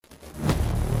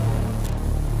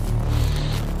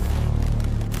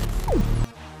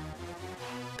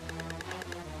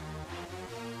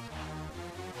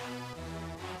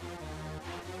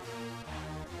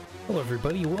Hello,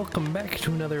 everybody. Welcome back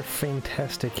to another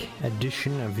fantastic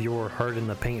edition of your Heart in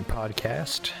the Paint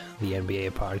podcast, the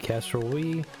NBA podcast, where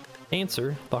we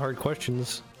answer the hard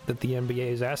questions that the NBA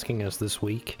is asking us this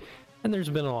week, and there's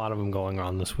been a lot of them going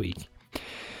on this week.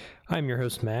 I'm your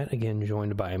host, Matt, again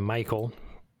joined by Michael,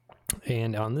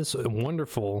 and on this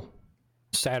wonderful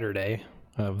Saturday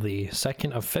of the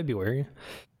 2nd of February,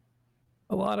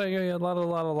 a lot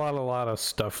of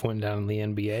stuff went down in the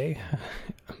NBA.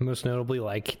 Most notably,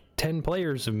 like 10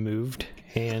 players have moved,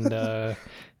 and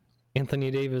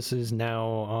Anthony Davis is now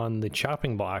on the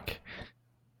chopping block.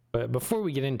 But before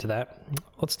we get into that,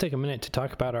 let's take a minute to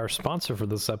talk about our sponsor for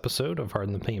this episode of Heart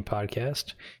in the Paint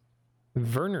podcast,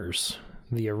 Vernors,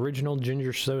 the original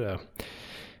ginger soda.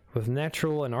 With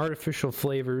natural and artificial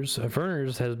flavors,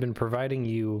 Vernors has been providing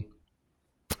you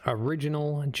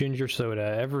original ginger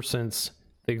soda ever since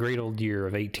the great old year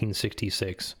of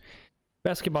 1866.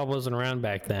 Basketball wasn't around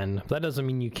back then, but that doesn't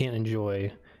mean you can't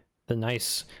enjoy the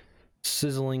nice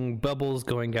sizzling bubbles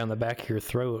going down the back of your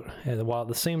throat, while at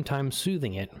the same time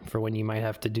soothing it for when you might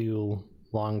have to do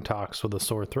long talks with a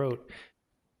sore throat.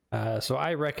 So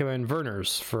I recommend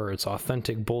Vernors for its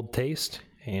authentic, bold taste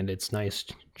and its nice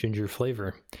ginger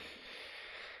flavor.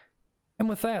 And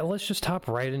with that, let's just hop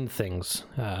right into things.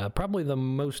 Probably the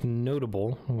most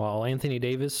notable, while Anthony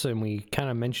Davis, and we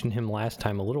kind of mentioned him last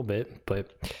time a little bit,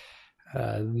 but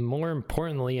more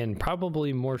importantly and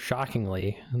probably more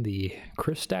shockingly, the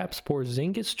Kristaps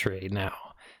Porzingus trade now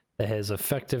that has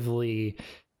effectively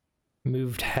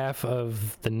moved half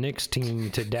of the Knicks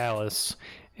team to Dallas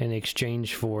in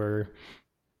exchange for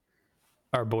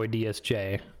our boy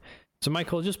DSJ. So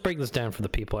Michael, just break this down for the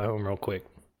people at home real quick.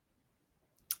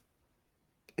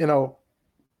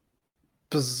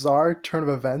 Bizarre turn of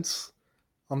events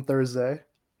on Thursday.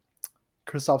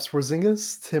 Kristaps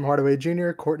Porzingus, Tim Hardaway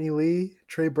Jr., Courtney Lee,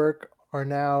 Trey Burke are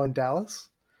now in Dallas.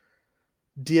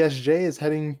 DSJ is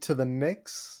heading to the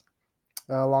Knicks,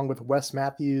 along with Wes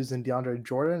Matthews and DeAndre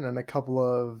Jordan and a couple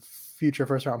of future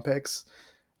first-round picks.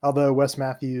 Although Wes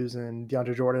Matthews and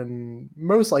DeAndre Jordan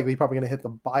most likely probably going to hit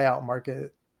the buyout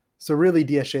market. So really,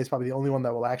 DSJ is probably the only one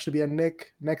that will actually be a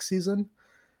Knick next season.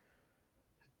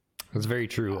 That's very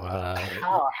true.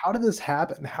 How did this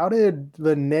happen? How did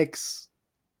the Knicks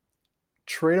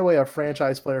trade away a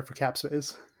franchise player for cap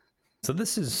space? So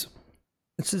this is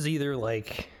either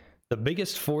like the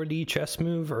biggest 4D chess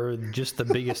move or just the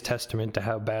biggest testament to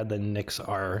how bad the Knicks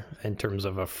are in terms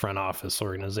of a front office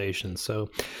organization. So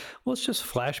let's just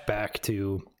flash back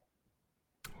to,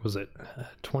 was it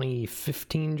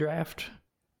 2015 draft?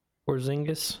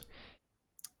 Porzingus?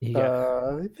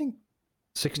 I think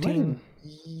 16?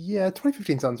 Yeah,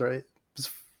 2015 sounds right. It was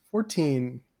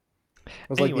 14. It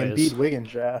was like the Embiid-Wiggins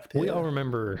draft. We all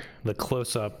remember the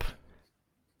close-up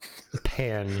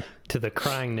pan to the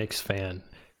crying Knicks fan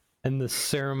and the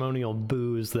ceremonial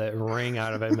boos that rang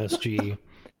out of MSG.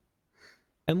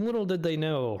 And little did they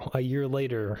know, a year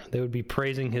later, they would be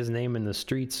praising his name in the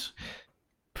streets,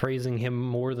 praising him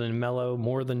more than Melo,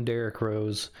 more than Derrick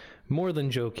Rose, more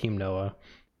than Joakim Noah.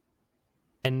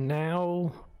 And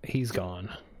now he's gone.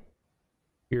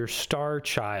 Your star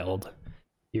child.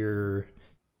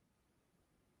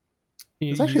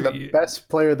 It's actually the best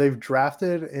player they've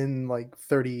drafted in like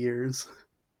 30 years.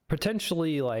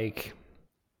 Potentially, like,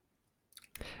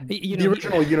 the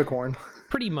original unicorn.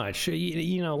 Pretty much.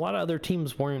 A lot of other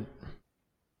teams weren't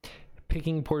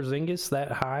picking Porzingus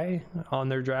that high on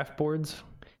their draft boards.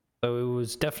 So it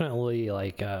was definitely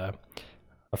like a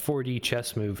 4D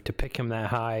chess move to pick him that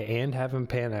high and have him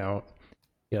pan out,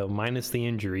 minus the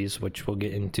injuries, which we'll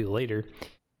get into later.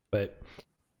 But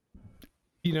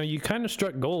you kind of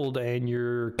struck gold and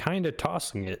you're kind of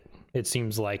tossing it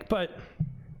seems like. But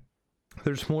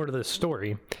there's more to this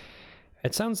story.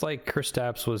 It sounds like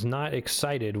Kristaps was not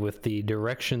excited with the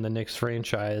direction the Knicks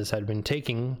franchise had been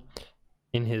taking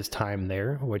in his time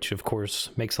there, which of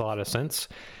course makes a lot of sense.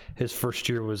 His first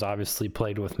year was obviously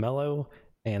played with Melo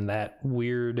and that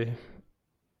weird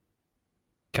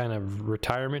kind of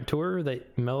retirement tour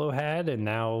that Melo had. And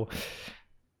now,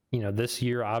 this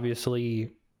year,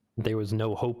 obviously, there was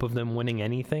no hope of them winning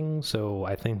anything, so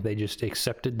I think they just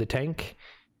accepted the tank.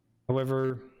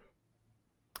 However,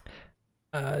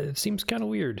 it seems kind of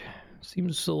weird.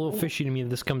 Seems a little fishy to me that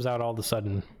this comes out all of a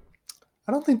sudden.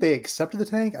 I don't think they accepted the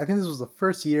tank. I think this was the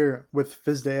first year with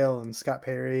Fizdale and Scott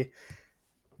Perry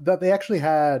that they actually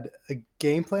had a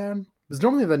game plan. Because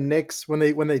normally the Knicks, when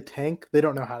they tank, they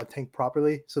don't know how to tank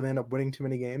properly, so they end up winning too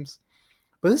many games.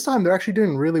 But this time, they're actually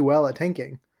doing really well at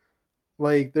tanking.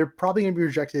 Like, they're probably going to be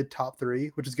rejected top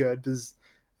 3, which is good, because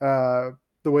the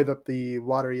way that the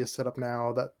lottery is set up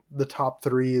now, that the top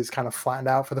 3 is kind of flattened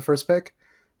out for the first pick.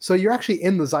 So you're actually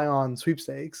in the Zion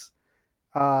sweepstakes.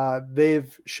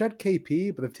 They've shed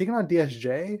KP, but they've taken on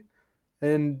DSJ.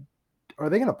 And are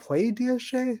they going to play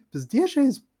DSJ? Because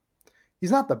DSJ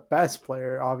he's not the best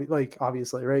player,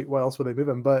 obviously, right? Why else would they move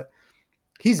him? But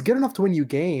he's good enough to win you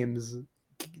games.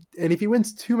 And if he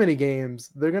wins too many games,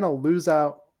 they're going to lose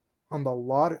out on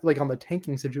the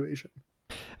tanking situation.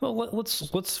 Well,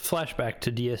 let's flash back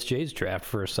to DSJ's draft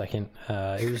for a second.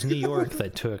 It was New York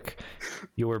that took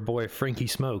your boy Frankie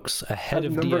Smokes ahead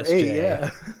of number DSJ. 8,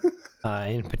 yeah.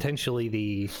 And potentially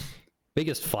the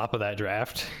biggest flop of that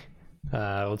draft.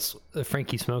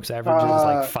 Frankie Smokes averages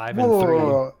like 5 and 3.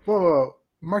 Whoa.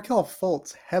 Markelle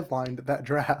Fultz headlined that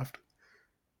draft.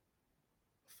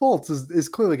 Fultz is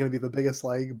clearly going to be the biggest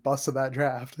bust of that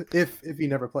draft if he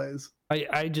never plays.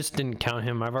 I just didn't count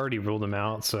him. I've already ruled him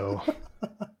out. So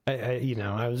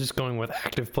I was just going with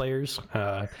active players.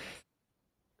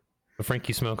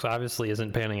 Frankie Smokes obviously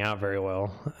isn't panning out very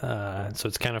well. So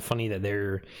it's kind of funny that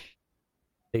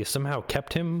they somehow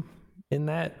kept him in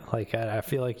that. I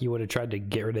feel like you would have tried to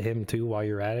get rid of him too while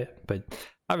you're at it. But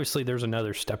obviously there's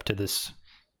another step to this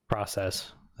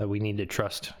process that we need to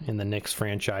trust in the Knicks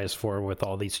franchise with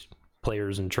all these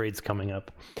players and trades coming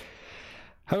up.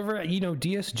 However,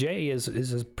 DSJ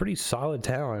is a pretty solid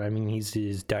talent. I mean,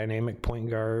 he's dynamic point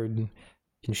guard,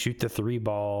 can shoot the 3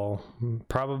 ball,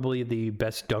 probably the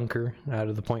best dunker out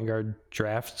of the point guard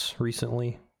drafts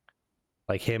recently.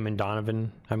 Like him and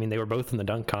Donovan. I mean, they were both in the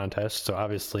dunk contest, so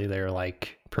obviously they're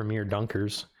like premier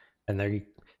dunkers. And I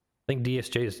think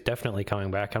DSJ is definitely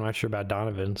coming back. I'm not sure about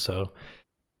Donovan, so.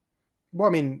 Well,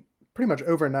 I mean, pretty much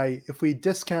overnight, if we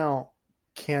discount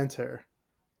Cantor,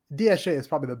 DSJ is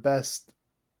probably the best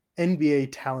NBA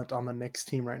talent on the Knicks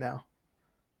team right now.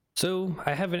 So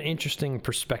I have an interesting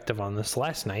perspective on this.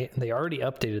 Last night, they already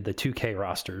updated the 2K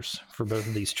rosters for both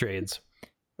of these trades.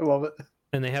 I love it.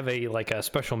 And they have a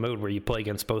special mode where you play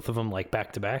against both of them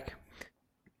back to back.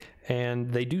 And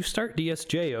they do start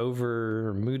DSJ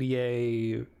over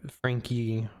Moutier,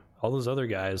 Frankie, all those other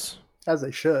guys. As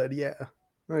they should, yeah.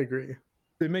 I agree.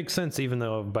 It makes sense, even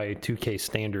though by 2K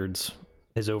standards,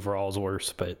 his overall's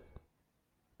worse, but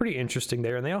pretty interesting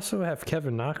there. And they also have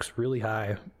Kevin Knox really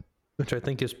high, which I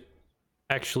think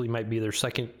might be their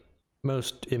second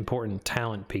most important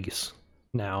talent piece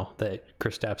now that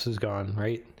Kristaps is gone,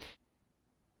 right?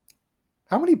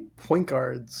 How many point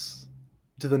guards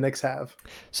do the Knicks have?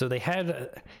 So they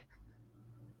had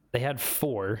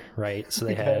 4, right? So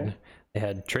they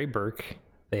had Trey Burke,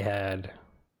 they had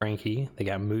Frankie, they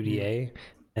got Moutier,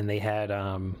 and they had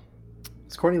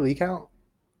Does Courtney Lee count?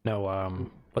 No,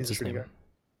 what's his name?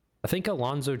 I think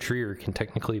Alonzo Trier can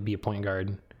technically be a point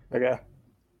guard. Okay.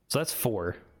 So that's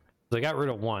 4. They got rid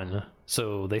of 1,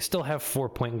 so they still have 4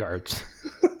 point guards.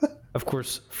 Of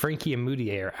course, Frankie and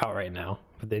Moutier are out right now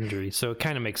with injury, so it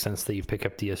kind of makes sense that you pick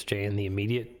up DSJ in the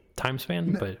immediate time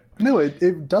span. But no,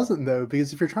 it doesn't though,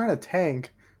 because if you're trying to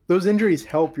tank, those injuries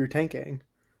help your tanking.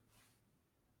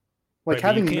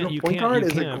 Having a point guard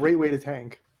is a great way to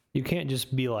tank. You can't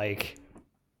just be like,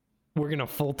 we're gonna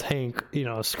full tank,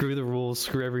 screw the rules,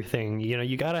 screw everything.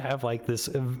 You gotta have this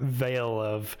veil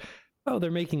of, oh,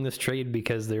 they're making this trade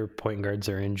because their point guards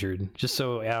are injured, just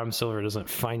so Adam Silver doesn't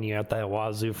find you out that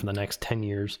wazoo for the next 10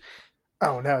 years.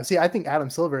 Oh no! See, I think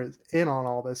Adam Silver is in on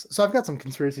all this. So I've got some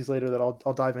conspiracies later that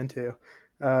I'll dive into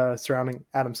surrounding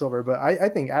Adam Silver. But I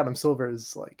think Adam Silver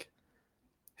is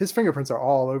his fingerprints are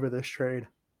all over this trade.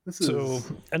 So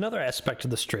another aspect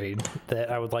of this trade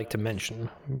that I would like to mention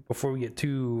before we get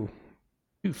too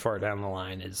far down the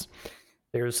line is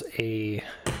there's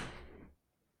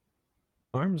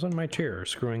arms on my chair are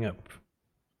screwing up.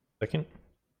 Second.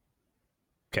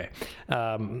 Okay.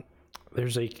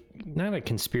 There's not a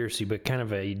conspiracy, but kind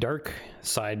of a dark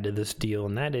side to this deal,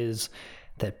 and that is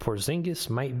that Porzingus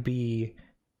might be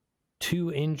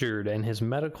too injured and his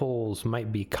medicals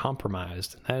might be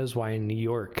compromised. That is why New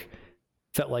York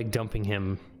felt like dumping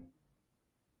him.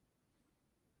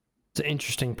 It's an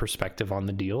interesting perspective on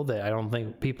the deal that I don't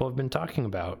think people have been talking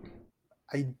about.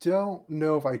 I don't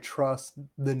know if I trust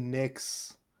the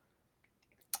Knicks.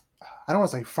 I don't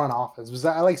want to say front office.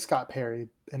 I like Scott Perry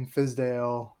and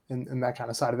Fizdale and that kind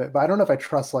of side of it, but I don't know if I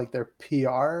trust their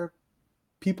PR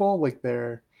people,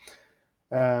 their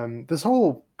this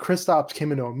whole Kristaps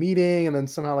came into a meeting and then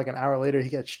somehow an hour later he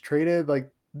gets traded.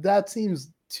 That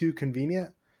seems too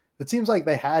convenient. It seems like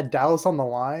they had Dallas on the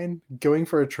line going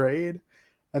for a trade,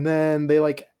 and then they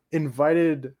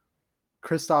invited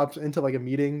Kristaps into a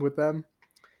meeting with them,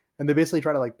 and they basically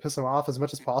try to piss him off as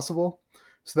much as possible,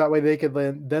 so that way they could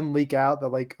then leak out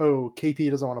that oh, KP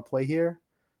doesn't want to play here,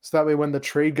 so that way when the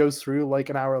trade goes through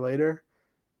an hour later,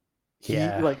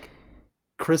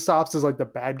 Kristaps is like the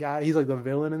bad guy. He's like the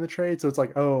villain in the trade. So it's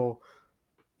like, oh,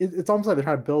 it's almost like they're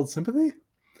trying to build sympathy.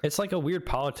 It's like a weird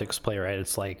politics play, right?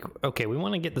 It's like, okay, we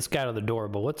want to get this guy out of the door,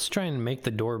 but let's try and make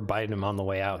the door bite him on the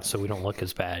way out so we don't look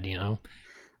as bad, you know?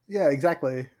 Yeah,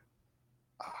 exactly.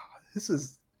 This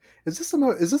is this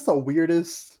the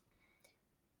weirdest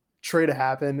trade to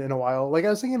happen in a while? Like I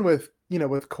was thinking with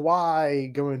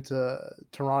Kawhi going to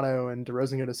Toronto and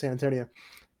DeRozan going to San Antonio,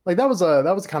 like that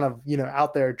was kind of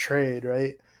out there trade,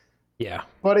 right? Yeah.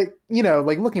 But it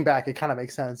like looking back, it kind of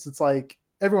makes sense. It's like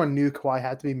everyone knew Kawhi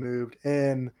had to be moved,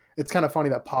 and it's kind of funny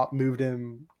that Pop moved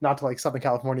him not to like Southern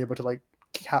California, but to like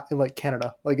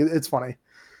Canada. Like it's funny,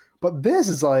 but this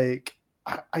is like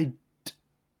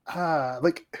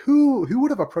like who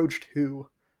would have approached who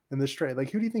in this trade? Like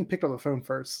who do you think picked up the phone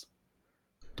first?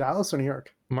 Dallas or New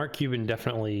York? Mark Cuban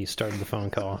definitely started the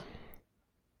phone call.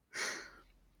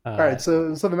 All right,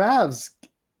 so the Mavs,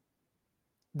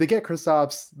 they get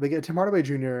Kristaps, they get Tim Hardaway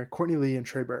Jr., Courtney Lee, and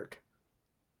Trey Burke.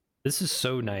 This is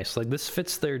so nice. Like this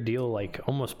fits their deal like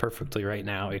almost perfectly right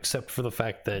now, except for the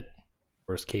fact that, of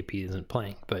course, KP isn't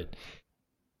playing. But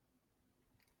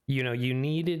you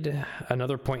needed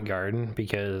another point guard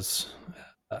because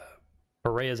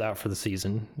Barea is out for the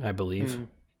season, I believe.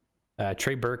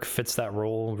 Trey Burke fits that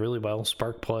role really well.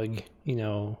 Spark plug,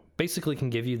 basically can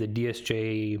give you the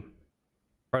DSJ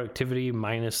productivity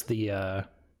minus the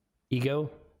ego,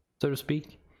 so to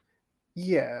speak.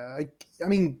 Yeah, I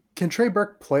mean, can Trey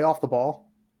Burke play off the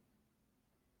ball?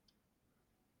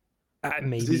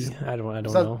 Maybe I don't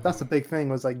know. That's the big thing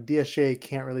was like DSJ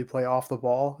can't really play off the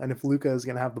ball, and if Luka is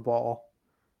gonna have the ball,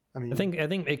 I mean, I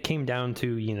think it came down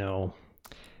to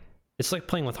it's like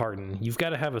playing with Harden. You've got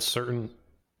to have a certain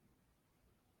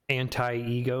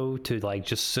anti-ego to like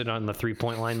just sit on the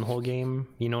 3-point line the whole game.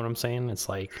 You know what I'm saying? It's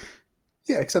like,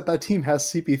 yeah, except that team has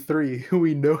CP3, who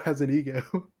we know has an ego.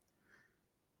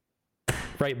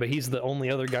 Right, but he's the only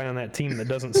other guy on that team that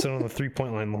doesn't sit on the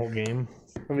 3-point line the whole game.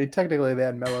 I mean, technically they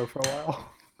had Melo for a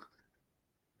while.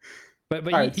 But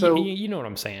right, you know what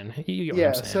I'm saying. You know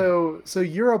what I'm saying. So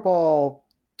Euroball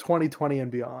 2020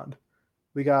 and beyond.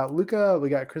 We got Luka, we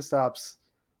got Kristaps.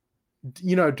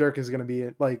 Dirk is going to be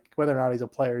like, whether or not he's a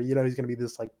player, he's going to be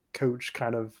this like coach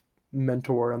kind of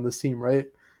mentor on this team, right?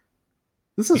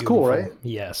 This is cool, right?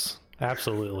 Yes,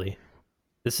 absolutely.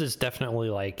 This is definitely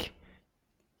like,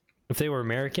 if they were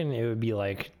American, it would be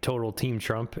like total Team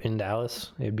Trump in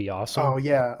Dallas. It'd be awesome. Oh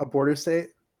yeah, a border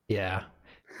state. Yeah.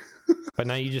 But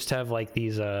now you just have like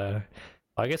these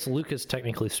I guess Luka's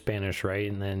technically Spanish,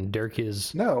 right? And then Dirk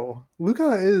is No.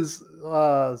 Luka is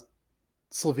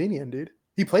Slovenian, dude.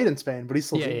 He played in Spain, but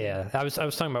he's Slovenian. Yeah. I was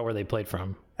talking about where they played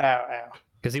from. Ow.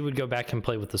 Because he would go back and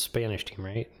play with the Spanish team,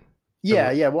 right?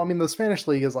 Yeah. Well, I mean, the Spanish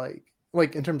league is like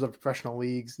in terms of professional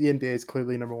leagues, the NBA is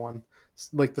clearly number one.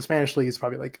 Like the Spanish league is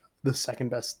probably like the second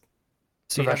best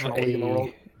professional league in the world.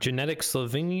 Genetic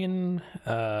Slovenian.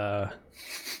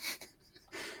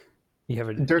 You have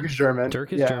a Dirk is German.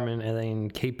 German, and then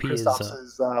KP Kristaps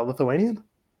is Lithuanian.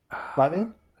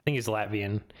 Latvian. I think he's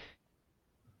Latvian.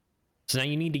 So now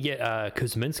you need to get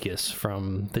Kuzminskis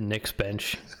from the Knicks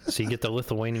bench, so you get the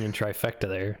Lithuanian trifecta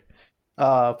there.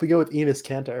 If we go with Enes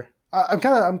Kanter,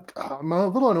 I'm a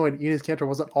little annoyed Enes Kanter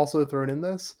wasn't also thrown in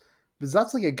this, because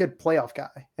that's like a good playoff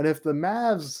guy. And if the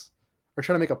Mavs are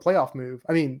trying to make a playoff move,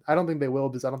 I mean, I don't think they will,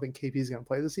 because I don't think KP is going to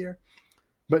play this year.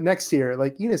 But next year,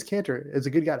 like Enes Kanter is a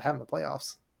good guy to have in the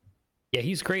playoffs. Yeah,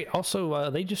 he's great. Also,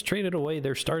 they just traded away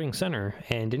their starting center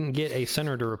and didn't get a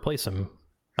center to replace him.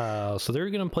 So they're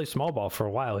going to play small ball for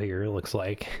a while here, it looks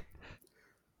like.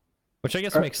 Which I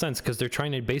guess makes sense, because they're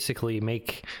trying to basically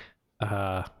make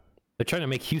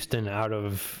Houston out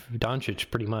of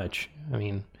Doncic pretty much. I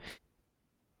mean,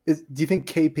 do you think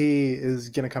KP is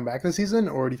going to come back this season,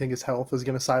 or do you think his health is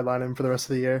going to sideline him for the rest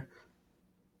of the year?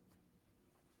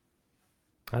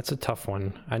 That's a tough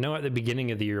one. I know at the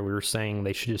beginning of the year we were saying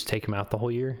they should just take him out the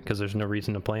whole year because there's no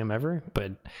reason to play him ever.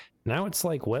 But now it's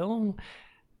like, well,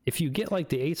 if you get like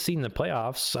the 8th seed in the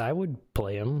playoffs, I would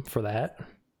play him for that.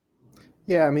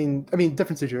 Yeah, I mean,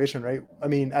 different situation, right? I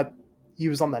mean, he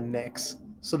was on the Knicks,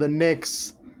 so the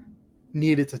Knicks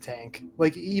needed to tank.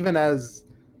 Like, even as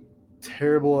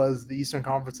terrible as the Eastern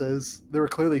Conference is, there were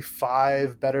clearly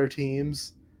 5 better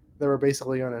teams that were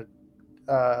basically going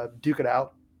to duke it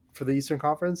out for the Eastern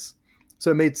Conference.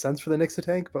 So it made sense for the Knicks to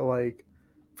tank, but like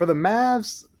for the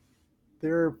Mavs,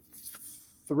 they're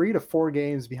 3 to 4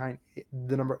 games behind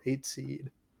the number 8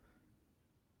 seed.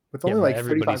 With only like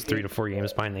everybody's 3 to 4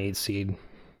 games behind the 8th seed.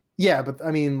 Yeah, but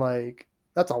I mean, like,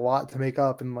 that's a lot to make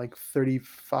up in like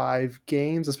 35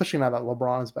 games, especially now that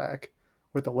LeBron is back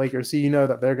with the Lakers. So you know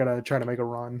that they're gonna try to make a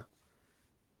run.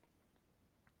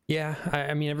 Yeah,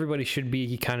 I mean, everybody should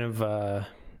be kind of,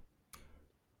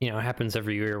 it happens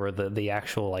every year where the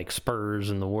actual like Spurs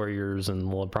and the Warriors and the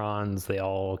LeBrons, they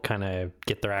all kind of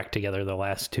get their act together the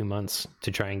last 2 months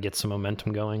to try and get some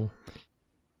momentum going.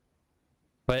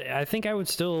 But I think I would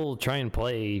still try and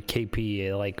play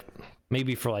KP, like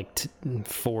maybe for like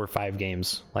 4 or 5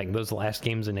 games, like those last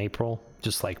games in April.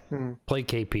 Just like play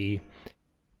KP,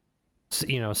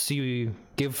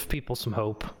 give people some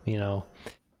hope.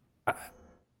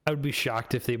 I would be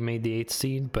shocked if they made the 8th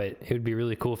seed, but it would be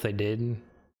really cool if they did, and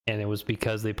it was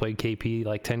because they played KP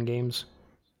like 10 games.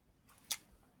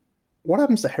 What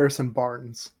happens to Harrison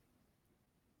Barnes?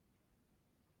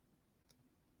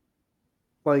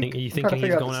 Like, You think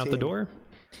he's going out the door?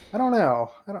 I don't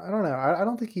know. I don't know. I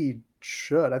don't think he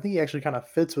should. I think he actually kind of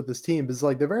fits with this team. Because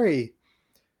like they're very,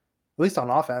 at least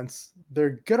on offense,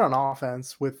 they're good on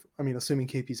offense with, I mean, assuming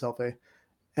KP's healthy,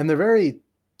 and they're very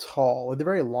tall. They're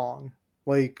very long.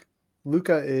 Like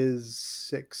Luka is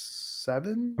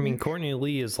 6'7". I mean, Courtney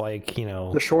Lee is like,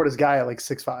 the shortest guy at like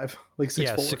 6'5", like 6'4".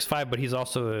 Yeah, 6'5", but he's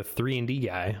also a 3-and-D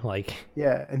guy. Like,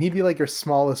 yeah, and he'd be like your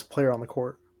smallest player on the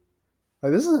court.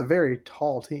 Like, this is a very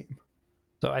tall team.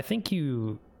 So I think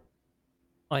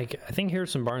I think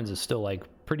Harrison Barnes is still like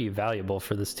pretty valuable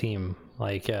for this team.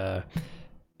 Like,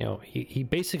 he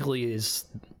basically is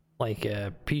like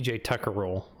a PJ Tucker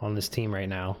role on this team right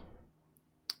now.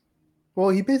 Well,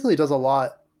 he basically does a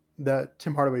lot that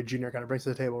Tim Hardaway Jr. kind of brings to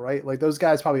the table, right? Like those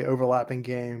guys probably overlap in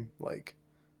game like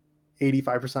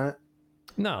 85%.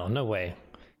 No way.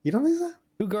 You don't think so?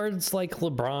 Who guards like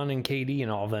LeBron and KD and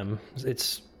all of them?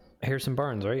 It's Harrison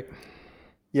Barnes, right?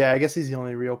 Yeah, I guess he's the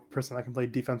only real person that can play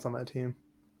defense on that team.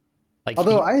 Like,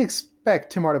 although I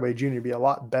expect Tim Hardaway Jr. to be a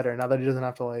lot better now that he doesn't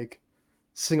have to like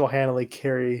single-handedly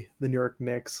carry the New York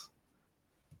Knicks.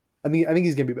 I think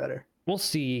he's gonna be better. We'll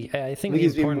see. I think the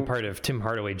important part of Tim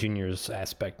Hardaway Jr.'s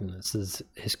aspect in this is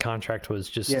his contract was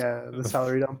just the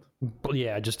salary dump.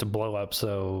 Yeah, just a blow up.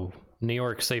 So New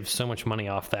York saved so much money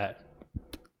off that.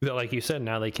 But like you said,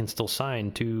 now they can still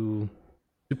sign 2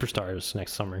 superstars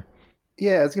next summer.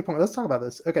 Yeah, that's a good point. Let's talk about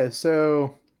this. Okay,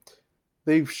 so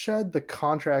they've shed the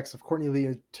contracts of Courtney Lee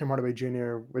and Tim Hardaway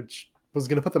Jr., which was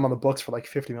going to put them on the books for like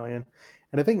 $50 million.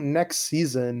 And I think next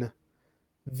season,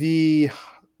 the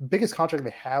biggest contract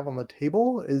they have on the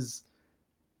table is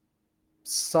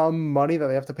some money that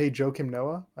they have to pay Joakim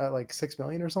Noah at like $6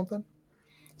 million or something.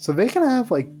 So they can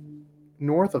have like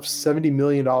north of $70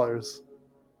 million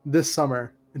this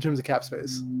summer in terms of cap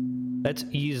space. That's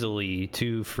easily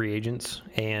 2 free agents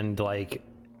and like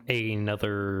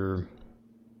another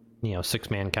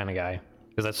 6-man kind of guy,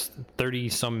 because that's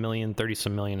 30-some million,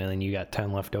 and then you got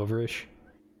 10 left over-ish.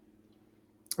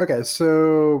 Okay,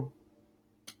 so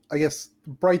I guess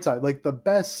bright side, like the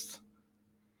best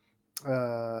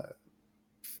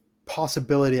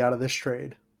possibility out of this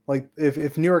trade, like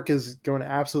if New York is going to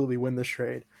absolutely win this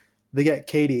trade, they get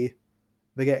Katie,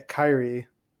 they get Kyrie,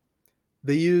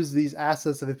 they use these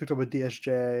assets that they picked up with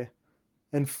DSJ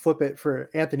and flip it for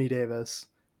Anthony Davis,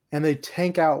 and they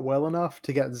tank out well enough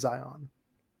to get Zion,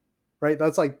 right?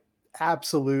 That's like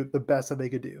absolute the best that they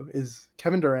could do is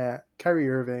Kevin Durant, Kyrie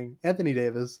Irving, Anthony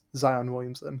Davis, Zion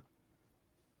Williamson.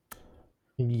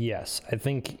 Yes, I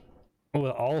think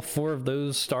with all 4 of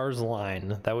those stars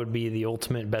align, that would be the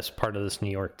ultimate best part of this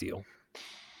New York deal.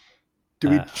 Do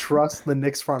we trust the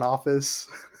Knicks front office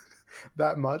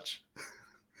that much?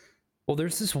 Well,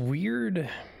 there's this weird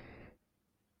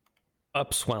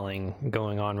upswelling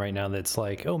going on right now that's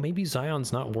like, oh, maybe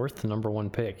Zion's not worth the number 1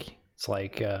 pick. It's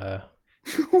like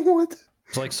what?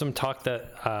 It's like some talk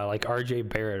that like RJ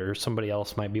Barrett or somebody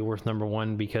else might be worth number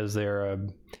 1 because they're a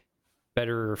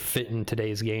better fit in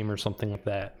today's game or something like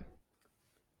that.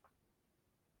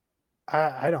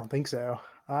 I don't think so.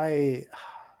 Like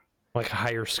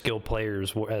higher skill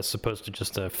players as opposed to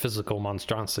just a physical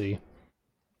monstrosity.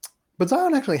 But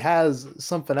Zion actually has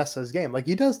some finesse to his game. Like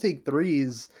he does take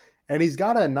threes, and he's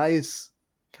got a nice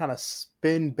kind of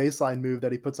spin baseline move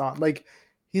that he puts on. Like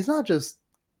he's not just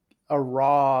a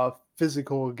raw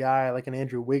physical guy like an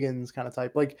Andrew Wiggins kind of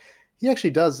type. Like he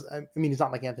actually does. I mean, he's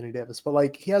not like Anthony Davis, but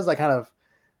like he has that kind of,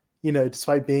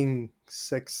 despite being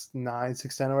 6'9",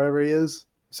 6'10", or whatever he is,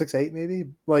 6'8" maybe.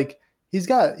 Like he's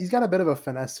got a bit of a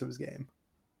finesse to his game.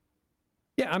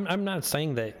 Yeah, I'm not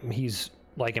saying that he's.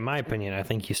 Like, in my opinion, I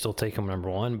think you still take him number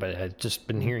 1, but I've just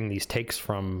been hearing these takes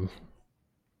from,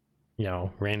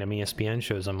 random ESPN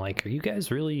shows. I'm like, are you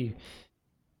guys really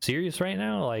serious right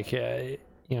now? Like, in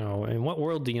what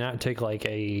world do you not take, like,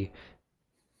 a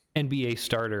NBA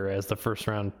starter as the first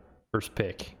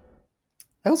pick?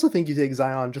 I also think you take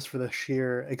Zion just for the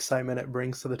sheer excitement it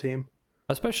brings to the team.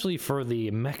 especially for the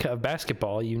mecca of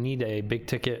basketball, you need a big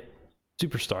ticket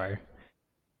superstar. I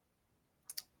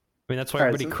mean, that's why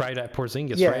everybody cried at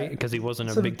Porzingus, right? Because he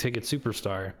wasn't a big ticket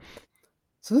superstar.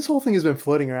 So this whole thing has been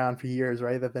floating around for years,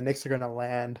 right? That the Knicks are going to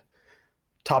land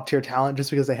top tier talent just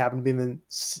because they happen to be in,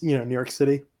 New York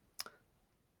City.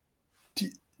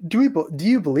 Do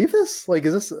you believe this? Like,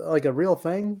 is this like a real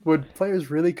thing? Would players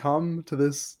really come to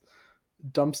this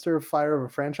dumpster fire of a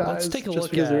franchise Let's take a just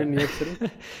look because at they're in New York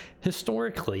City?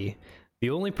 Historically,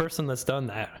 the only person that's done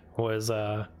that was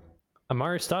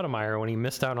Amari Stoudemire when he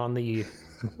missed out on the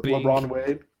big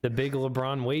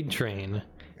LeBron Wade train.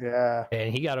 Yeah.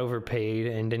 And he got overpaid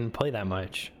and didn't play that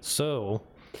much. So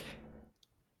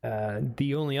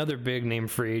the only other big name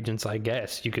free agents, I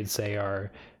guess you could say,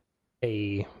 are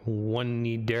one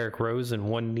need Derrick Rose and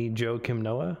one need Joakim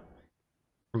Noah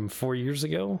from 4 years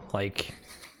ago. Like,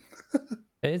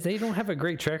 they don't have a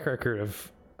great track record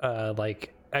of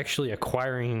like actually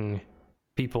acquiring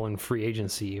people in free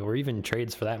agency or even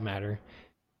trades for that matter.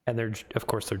 And of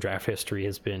course their draft history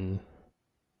has been,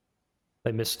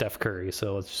 they missed Steph Curry,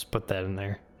 so let's just put that in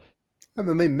there. And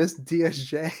then they missed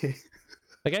DSJ.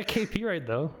 They got KP right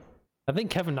though. I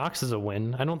think Kevin Knox is a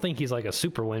win. I don't think he's like a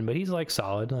super win, but he's like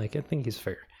solid. Like, I think he's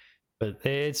fair. But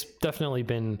it's definitely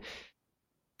been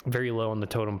very low on the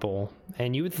totem pole.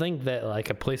 And you would think that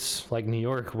like a place like New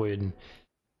York would,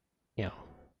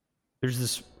 there's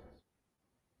this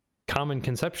common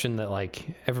conception that like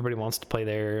everybody wants to play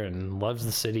there and loves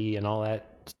the city and all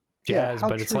that jazz,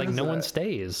 but it's like no one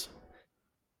stays.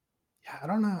 Yeah, I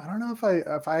don't know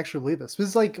if I actually believe this.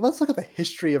 Because like, let's look at the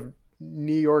history of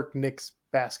New York Knicks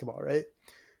basketball, right?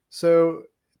 So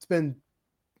it's been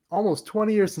almost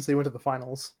 20 years since they went to the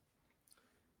finals.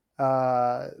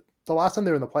 The last time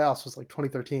they were in the playoffs was like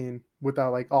 2013 with that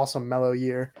like awesome mellow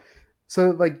year. So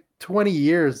like 20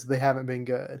 years they haven't been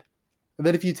good. And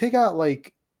then if you take out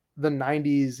like the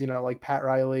 90s, like Pat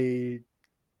Riley,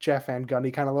 Jeff Van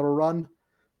Gundy kind of little run,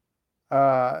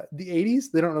 the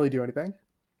 80s they don't really do anything.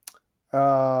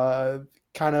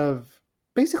 Kind of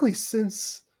basically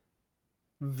since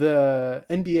the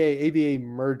NBA ABA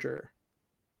merger,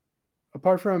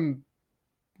 apart from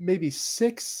maybe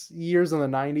 6 years in the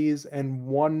 90s and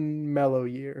one mellow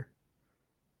year,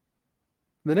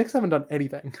 the Knicks haven't done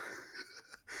anything.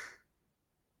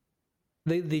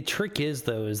 The trick is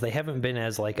though, is they haven't been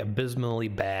as like abysmally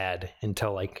bad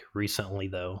until like recently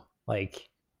though. Like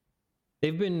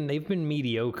they've been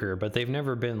mediocre, but they've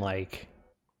never been like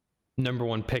number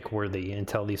one pick worthy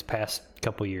until these past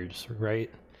couple years, right?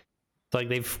 It's like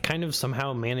they've kind of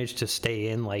somehow managed to stay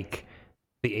in like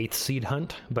the 8th seed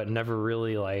hunt, but never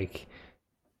really like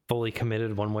fully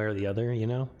committed one way or the other,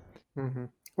 Mm-hmm.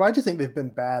 Well, I just think they've been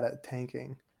bad at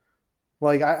tanking.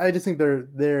 Like I just think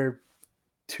they're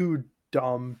too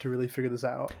dumb to really figure this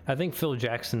out. I think Phil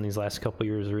Jackson these last couple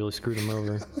years really screwed him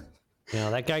over.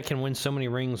 That guy can win so many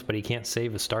rings, but he can't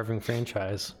save a starving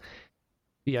franchise.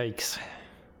 Yikes.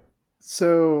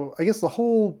 So I guess the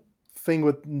whole thing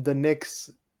with the Knicks,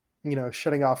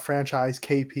 shutting off franchise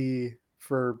KP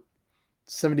for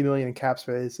 $70 million in cap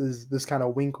space is this kind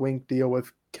of wink deal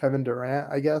with Kevin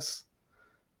Durant, I guess,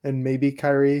 and maybe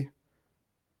Kyrie,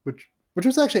 which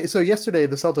was actually, so yesterday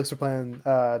the Celtics were playing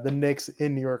the Knicks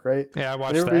in New York, right? Yeah, I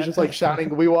watched and everybody's just like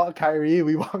shouting, "We want Kyrie,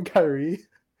 we want Kyrie."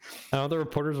 And all the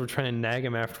reporters were trying to nag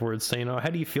him afterwards, saying, "Oh, how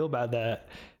do you feel about that?"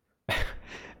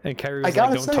 And Kyrie was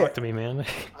like, "Don't talk to me, man."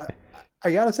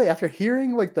 I gotta say, after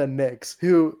hearing like the Knicks,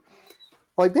 who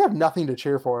like they have nothing to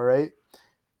cheer for, right?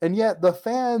 And yet the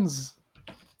fans,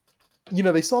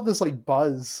 they still have this like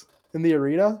buzz in the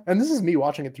arena, and this is me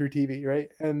watching it through TV, right?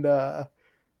 And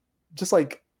just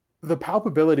like the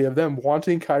palpability of them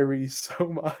wanting Kyrie so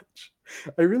much,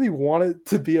 I really want it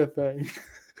to be a thing.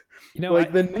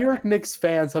 The New York Knicks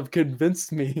fans have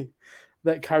convinced me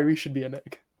that Kyrie should be a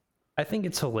Knick. I think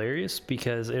it's hilarious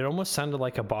because it almost sounded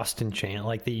like a Boston chant,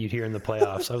 like that you'd hear in the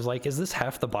playoffs. I was like, is this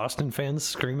half the Boston fans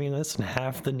screaming this and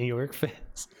half the New York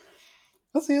fans?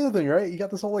 That's the other thing, right? You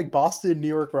got this whole like Boston-New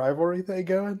York rivalry thing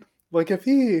going. Like if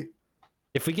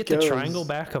we get the triangle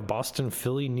back of Boston,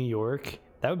 Philly, New York,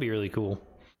 that would be really cool.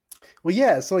 Well,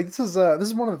 yeah. So like this is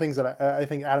one of the things that I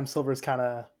think Adam Silver's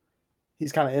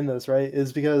he's kind of in this, right?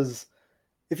 Is because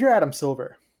if you're Adam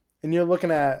Silver and you're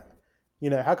looking at,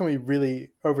 how can we really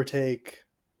overtake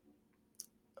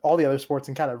all the other sports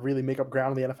and kind of really make up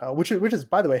ground in the NFL, which is,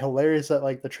 by the way, hilarious that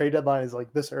like the trade deadline is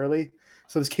like this early.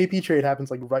 So this KP trade happens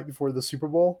like right before the Super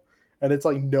Bowl, and it's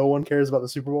like no one cares about the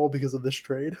Super Bowl because of this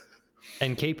trade.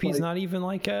 And KP's not even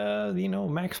like a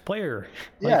max player.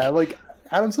 Like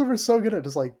Adam Silver's so good at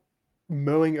just like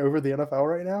mowing over the NFL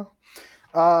right now.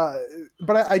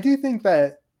 But I do think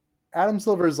that Adam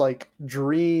Silver's like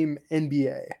dream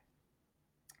NBA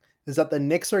is that the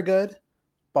Knicks are good,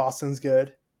 Boston's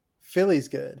good, Philly's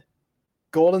good,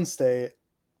 Golden State,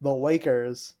 the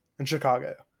Lakers, and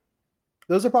Chicago.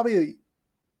 Those are probably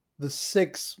the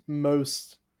 6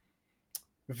 most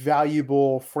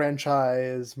valuable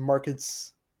franchise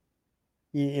markets,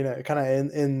 kind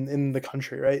of in the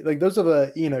country, right? Like those are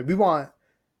the, we want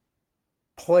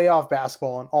playoff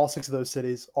basketball in all 6 of those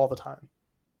cities all the time.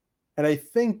 And I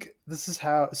think this is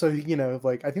how, so,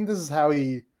 I think this is how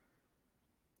he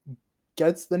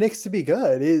gets the Knicks to be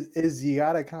good is you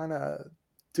got to kind of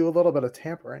do a little bit of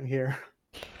tampering here.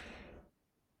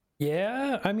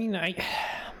 Yeah, I mean, I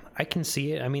can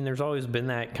see it. I mean, there's always been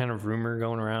that kind of rumor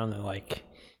going around that like,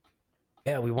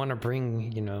 yeah, we want to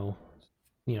bring,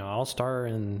 all-star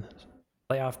and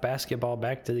playoff basketball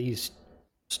back to these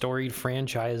storied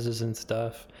franchises and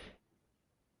stuff.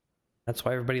 That's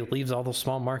why everybody leaves all those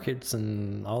small markets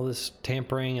and all this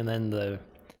tampering, and then the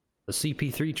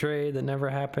CP3 trade that never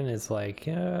happened. It's like,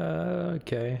 yeah,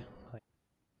 okay.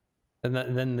 And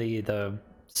then the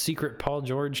secret Paul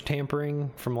George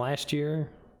tampering from last year.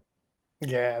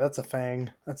 Yeah, that's a thing.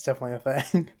 That's definitely a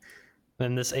thing.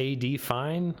 And this AD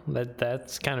fine,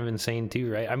 that's kind of insane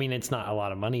too, right? I mean, it's not a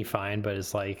lot of money fine, but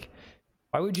it's like,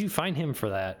 why would you fine him for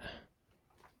that?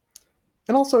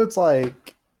 And also, it's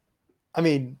like, I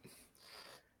mean,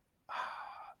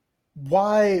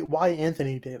 why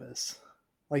Anthony Davis?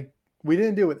 Like, we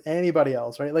didn't do it with anybody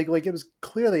else, right? Like it was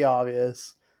clearly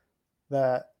obvious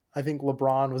that I think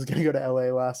LeBron was going to go to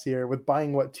LA last year with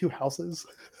buying 2 houses,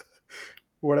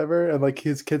 whatever, and like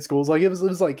his kids' schools. Like it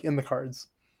was like in the cards.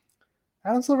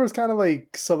 Adam Silver's kind of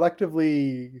like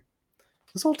selectively,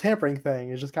 this whole tampering thing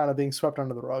is just kind of being swept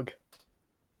under the rug.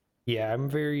 Yeah, I'm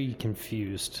very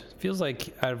confused. It feels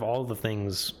like out of all the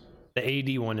things, the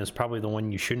AD one is probably the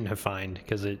one you shouldn't have fined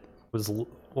because it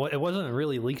wasn't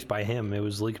really leaked by him. It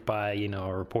was leaked by,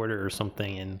 a reporter or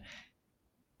something, and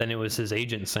then it was his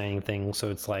agent saying things.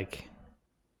 So it's like,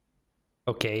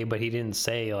 okay, but he didn't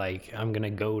say like, I'm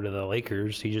gonna go to the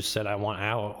Lakers. He just said I want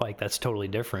out. Like that's totally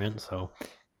different. So.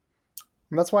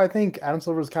 And that's why I think Adam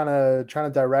Silver's kind of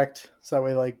trying to direct so that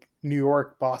way like New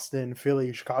York, Boston,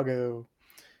 Philly, Chicago,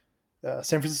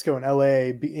 San Francisco, and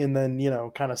LA, and then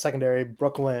kind of secondary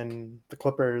Brooklyn, the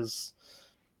Clippers,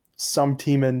 some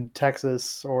team in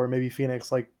Texas or maybe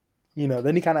Phoenix. Like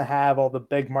then you kind of have all the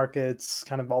big markets,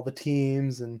 kind of all the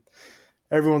teams, and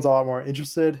everyone's a lot more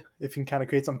interested if you can kind of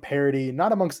create some parity,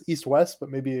 not amongst East West, but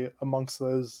maybe amongst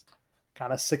those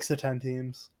kind of 6 to 10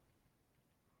 teams.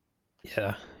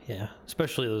 Yeah,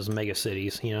 especially those mega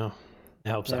cities, it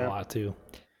helps out a lot too.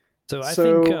 So I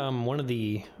So, think one of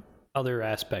the other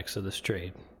aspects of this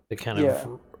trade to kind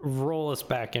of roll us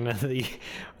back into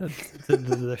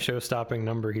the show-stopping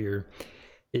number here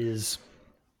is,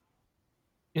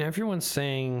 everyone's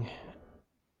saying,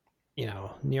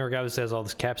 New York obviously has all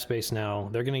this cap space now.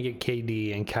 They're going to get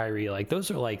KD and Kyrie. Like those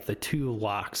are like the 2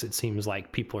 locks. It seems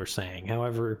like people are saying.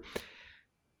 However,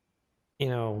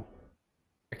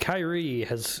 Kyrie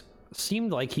has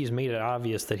seemed like he's made it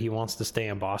obvious that he wants to stay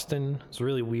in Boston. It's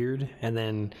really weird. And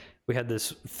then we had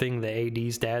this thing that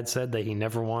AD's dad said that he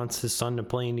never wants his son to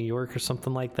play in New York or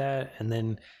something like that. And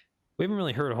then we haven't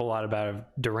really heard a whole lot about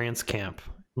Durant's camp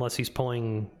unless he's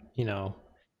pulling,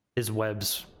 his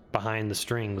webs behind the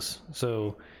strings.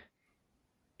 So,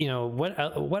 what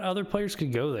other players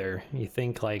could go there? You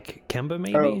think like Kemba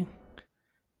maybe?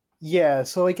 Yeah.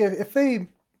 So like if they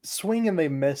swing and they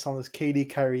miss on this KD,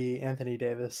 Kyrie, Anthony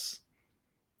Davis,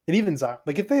 and even Zion,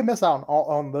 like if they miss out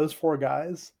on those 4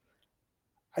 guys,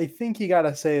 I think you got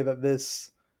to say that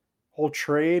this whole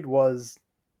trade was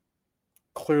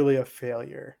clearly a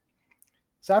failure.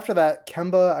 So after that,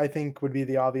 Kemba, I think, would be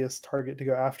the obvious target to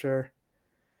go after.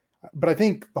 But I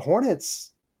think the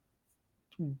Hornets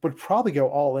would probably go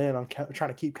all in on trying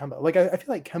to keep Kemba. Like, I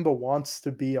feel like Kemba wants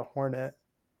to be a Hornet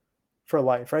for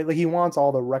life, right? Like, he wants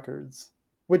all the records,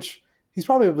 which he's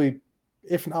probably,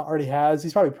 if not already has,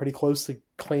 he's probably pretty close to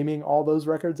claiming all those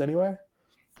records anyway.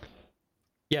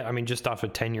 Yeah, I mean, just off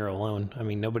of tenure alone. I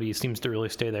mean, nobody seems to really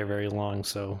stay there very long,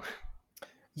 so.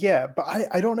 Yeah, but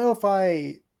I don't know if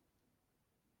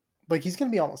like, he's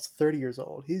going to be almost 30 years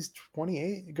old. He's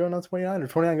 28 going on 29 or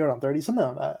 29 going on 30, something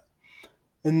like that.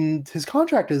 And his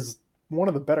contract is one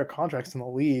of the better contracts in the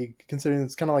league, considering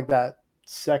it's kind of like that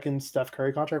second Steph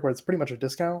Curry contract where it's pretty much a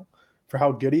discount for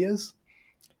how good he is.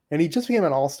 And he just became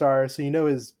an all-star, so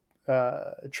his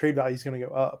trade value is going to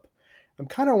go up. I'm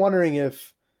kind of wondering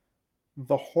if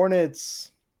the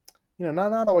Hornets,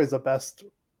 not always the best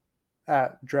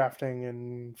at drafting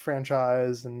and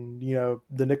franchise and,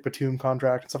 the Nick Batum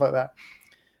contract and stuff like that.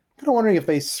 kind of wondering if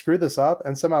they screw this up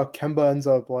and somehow Kemba ends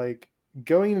up like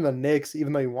going to the Knicks,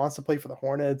 even though he wants to play for the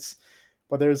Hornets.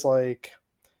 But there's like,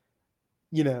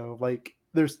 like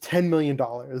there's $10 million,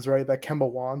 right? That Kemba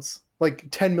wants, like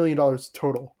 $10 million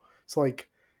total. So like,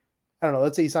 I don't know.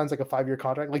 Let's say he signs like a 5-year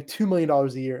contract, like $2 million a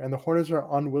year, and the Hornets are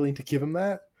unwilling to give him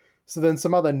that. So then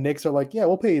somehow the Knicks are like, yeah,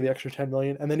 we'll pay you the extra 10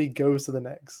 million, and then he goes to the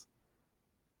Knicks.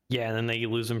 Yeah, and then they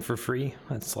lose him for free.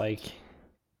 That's like,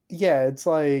 Yeah, it's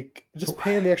like just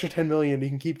pay him the extra 10 million. You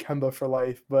can keep Kemba for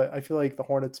life, but I feel like the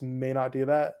Hornets may not do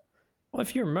that. well,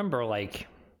 if you remember, like,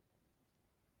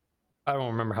 I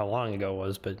don't remember how long ago it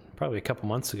was, but probably a couple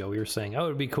months ago, we were saying, oh,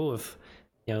 it'd be cool if,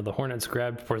 the Hornets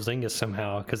grabbed Porzingus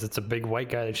somehow, because it's a big white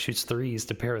guy that shoots threes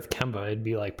to pair with Kemba. It'd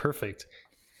be like perfect.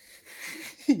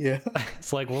 Yeah.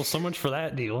 It's like, well, so much for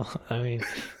that deal. I mean,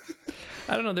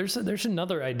 I don't know. There's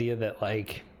another idea that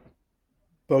like,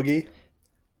 Boogie.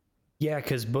 yeah,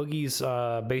 because Boogie's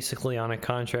basically on a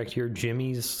contract year.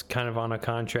 Jimmy's kind of on a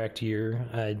contract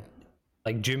year.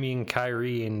 Like Jimmy and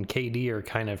Kyrie and KD are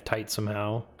kind of tight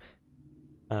somehow.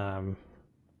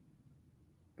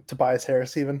 Tobias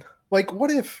Harris even. Like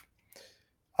what if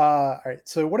all right,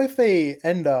 so what if they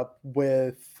end up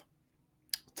with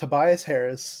Tobias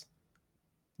Harris,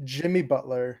 Jimmy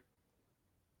Butler,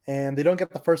 and they don't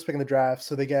get the first pick in the draft,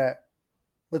 so they get,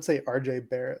 let's say, RJ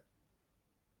Barrett.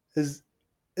 Is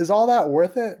all that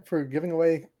worth it for giving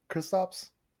away Kristaps?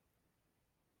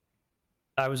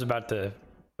 I was about to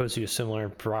pose you a similar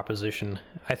proposition.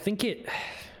 I think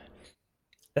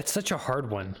that's such a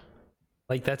hard one.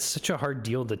 Like that's such a hard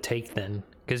deal to take then,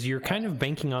 because you're kind of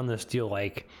banking on this deal.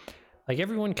 Like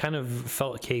everyone kind of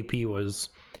felt KP was,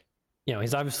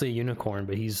 he's obviously a unicorn,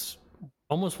 but he's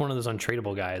almost one of those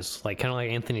untradeable guys, like kind of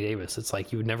like Anthony Davis. It's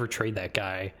like you would never trade that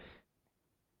guy,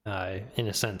 in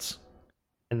a sense.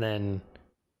 And then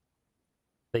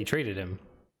they traded him,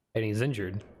 and he's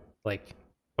injured. Like,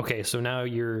 okay, so now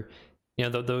you're,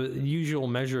 the usual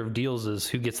measure of deals is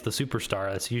who gets the superstar.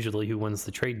 That's usually who wins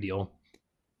the trade deal.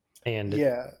 And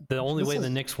yeah, the only way the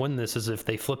Knicks win this is if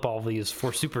they flip all these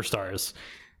 4 superstars.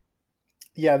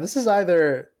 Yeah, this is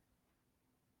either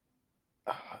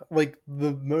like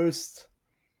the most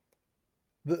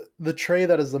the trade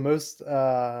that is the most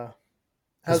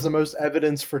has the most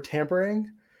evidence for tampering,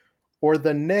 or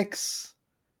the Knicks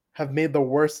have made the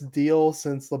worst deal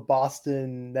since the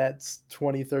Boston Nets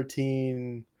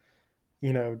 2013,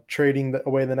 trading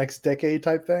away the next decade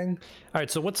type thing. All right,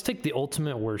 so let's take the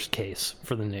ultimate worst case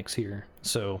for the Knicks here.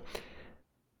 So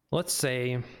let's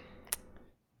say,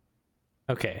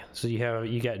 okay, so you got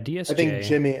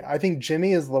DSJ. I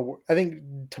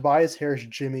think Tobias Harris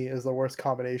Jimmy is the worst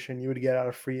combination you would get out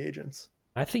of free agents.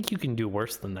 I think you can do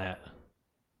worse than that.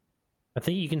 I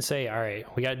think you can say, all right,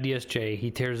 we got DSJ.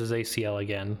 He tears his ACL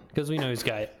again because we know he's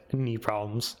got knee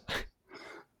problems.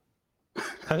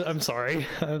 I'm sorry.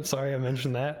 I'm sorry I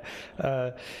mentioned that.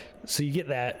 So you get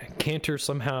that. Cantor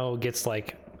somehow gets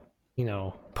like,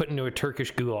 put into a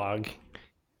Turkish gulag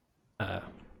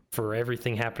for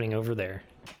everything happening over there.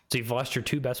 So you've lost your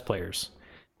 2 best players.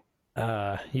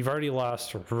 You've already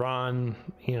lost Ron,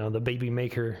 the baby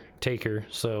maker taker.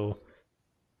 So,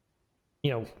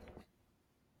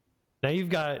 now you've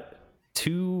got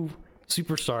 2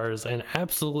 superstars and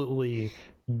absolutely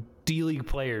D-League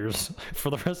players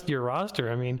for the rest of your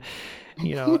roster. I mean,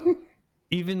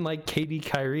 even like KD,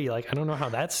 Kyrie, like I don't know how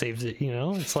that saves it.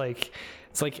 It's like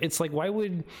why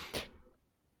would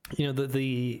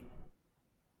the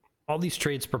all these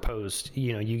trades proposed?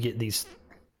 You get these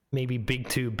maybe big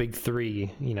 2, big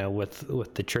 3,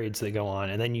 with the trades that go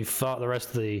on, and then you thought the rest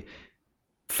of the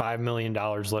 $5 million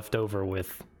left over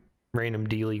with random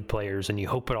D-League players, and you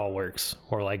hope it all works,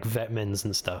 or like vetmans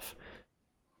and stuff.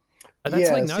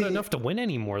 That's not enough to win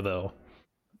anymore, though.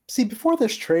 See, before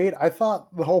this trade, I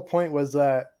thought the whole point was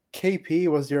that KP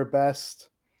was your best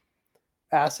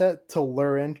asset to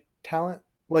lure in talent.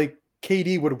 Like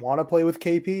KD would want to play with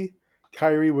KP,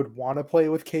 Kyrie would want to play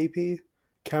with KP,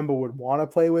 Kemba would want to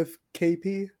play with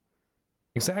KP.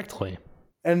 Exactly.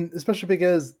 And especially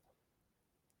because,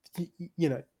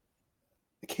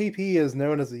 KP is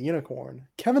known as a unicorn.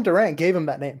 Kevin Durant gave him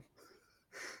that name.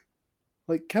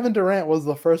 Like, Kevin Durant was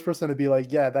the first person to be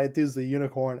like, yeah, that dude's the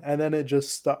unicorn. And then it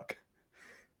just stuck.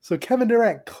 So Kevin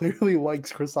Durant clearly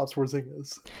likes Kristaps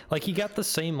Porzingis. Like, he got the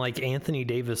same, like, Anthony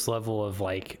Davis level of,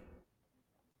 like,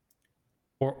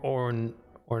 or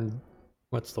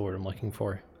what's the word I'm looking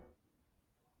for?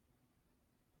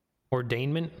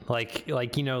 Ordainment,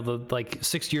 like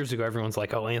 6 years ago, everyone's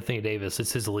like, "Oh, Anthony Davis,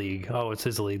 it's his league. Oh, it's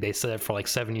his league." They said it for like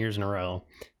 7 years in a row.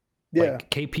 Yeah, like,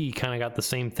 KP kind of got the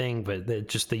same thing, but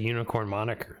just the unicorn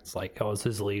moniker. It's like, "Oh, it's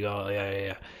his league." Oh,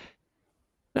 yeah.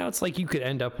 Now it's like you could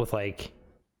end up with like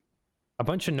a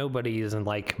bunch of nobodies and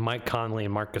like Mike Conley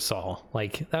and Marc Gasol.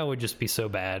 Like that would just be so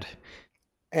bad.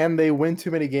 And they win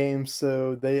too many games,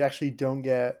 so they actually don't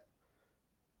get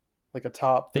like a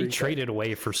top They three traded pick.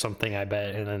 away for something, I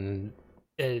bet, and then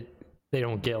they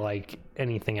don't get like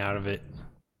anything out of it.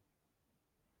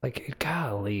 Like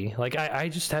golly, like I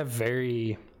just have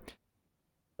very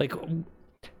like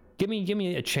give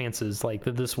me a chances like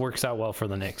that this works out well for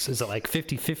the Knicks. Is it like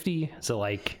 50-50? Is it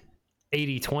like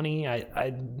 80-20?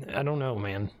 I don't know,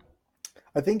 man.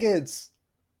 I think it's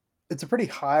a pretty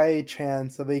high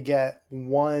chance that they get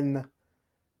one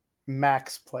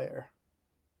max player,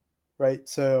 right?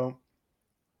 So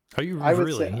Are you I would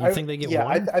really? say, You think they get yeah,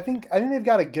 one? I think they've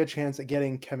got a good chance at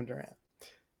getting Kevin Durant,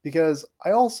 because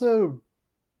I also,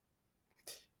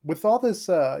 with all this,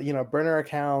 burner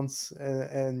accounts,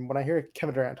 and when I hear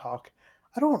Kevin Durant talk,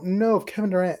 I don't know if Kevin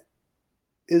Durant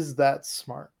is that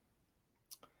smart.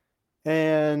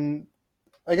 And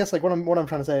I guess like what I'm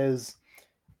trying to say is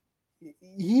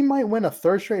he might win a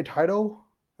third straight title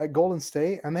at Golden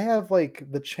State, and they have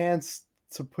like the chance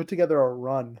to put together a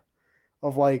run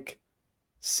of like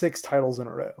 6 titles in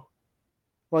a row.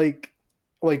 Like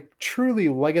truly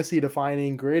legacy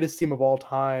defining, greatest team of all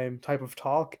time type of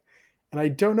talk. And I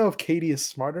don't know if Katie is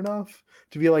smart enough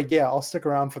to be like, yeah, I'll stick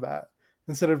around for that,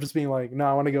 instead of just being like, no,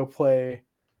 I want to go play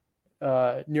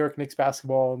New York Knicks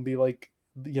basketball and be like,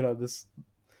 this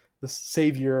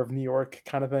savior of New York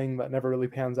kind of thing that never really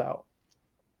pans out.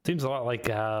 Seems a lot like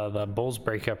the Bulls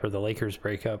breakup or the Lakers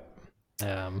breakup.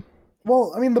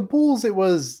 Well, I mean, the Bulls, it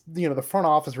was, the front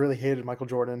office really hated Michael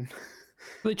Jordan.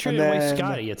 They And traded away then,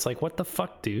 Scotty. It's like, what the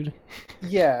fuck, dude?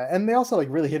 yeah, and they also like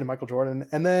really hated Michael Jordan.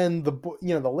 And then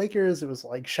the Lakers, it was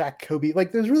like Shaq, Kobe.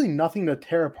 Like there's really nothing to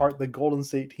tear apart the Golden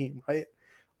State team, right?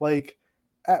 Like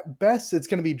at best, it's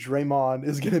gonna be Draymond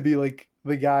is gonna be like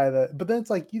the guy that. But then it's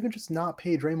like you can just not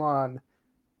pay Draymond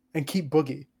and keep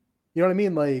Boogie. You know what I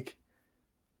mean? Like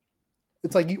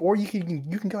it's like you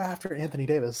can go after Anthony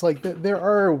Davis. Like there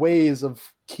are ways of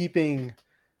keeping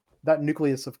that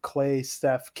nucleus of Clay,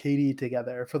 Steph, KD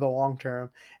together for the long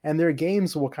term, and their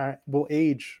games will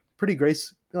age pretty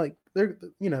grace. Like they're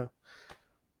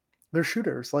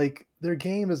shooters. Like their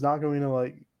game is not going to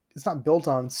like it's not built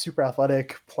on super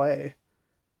athletic play.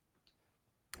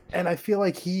 And I feel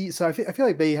like I feel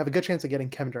like they have a good chance of getting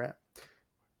Kevin Durant,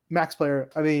 max player.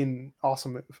 I mean,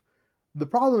 awesome move. The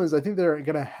problem is I think they're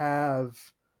gonna have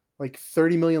like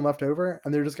 30 million left over,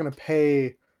 and they're just gonna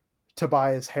pay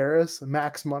Tobias Harris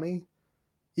max money,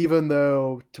 even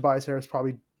though Tobias Harris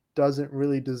probably doesn't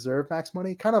really deserve max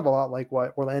money. Kind of a lot like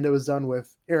what Orlando has done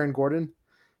with Aaron Gordon,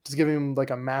 just giving him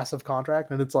like a massive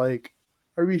contract. And it's like,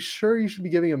 are we sure you should be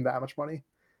giving him that much money?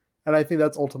 And I think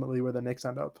that's ultimately where the Knicks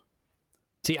end up.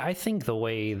 See, I think the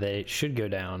way that it should go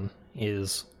down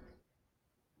is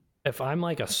if I'm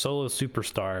like a solo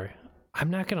superstar, I'm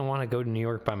not going to want to go to New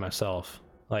York by myself.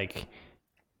 Like,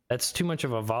 that's too much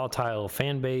of a volatile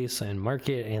fan base and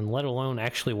market, and let alone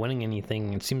actually winning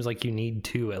anything. It seems like you need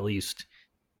two at least.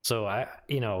 So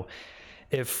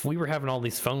if we were having all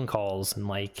these phone calls and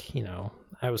like,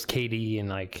 I was KD and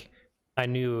like, I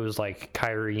knew it was like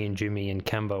Kyrie and Jimmy and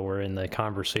Kemba were in the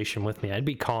conversation with me, I'd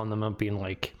be calling them up being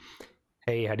like,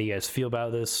 hey, how do you guys feel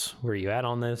about this? Where are you at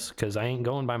on this? Because I ain't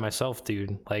going by myself,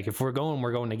 dude. Like, if we're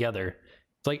going together.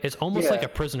 It's like, it's almost like a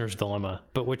prisoner's dilemma,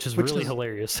 but which is really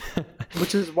hilarious.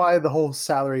 Which is why the whole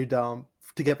salary dump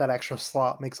to get that extra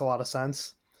slot makes a lot of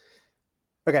sense.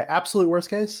 Okay, absolute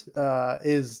worst case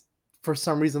is for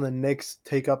some reason the Knicks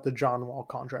take up the John Wall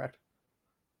contract.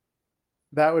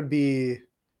 That would be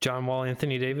John Wall,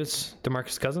 Anthony Davis,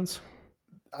 DeMarcus Cousins.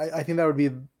 I think that would be,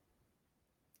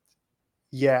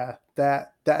 yeah,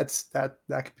 that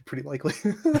could be pretty likely.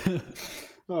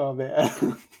 Oh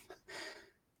man,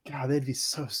 God, they'd be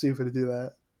so stupid to do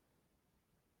that.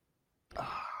 Oh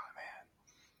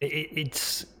man,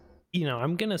 It's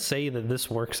I'm gonna say that this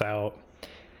works out.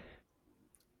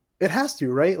 It has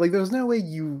to, right? Like, there's no way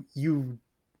you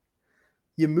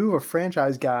move a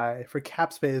franchise guy for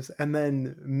cap space and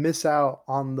then miss out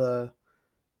on the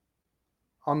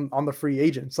free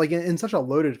agents, like in such a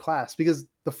loaded class, because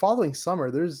the following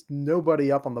summer there's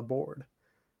nobody up on the board.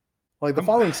 Like the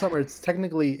following summer it's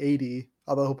technically 80,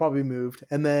 although he'll probably be moved,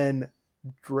 and then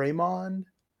Draymond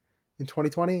in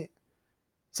 2020.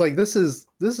 It's like this is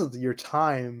your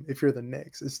time if you're the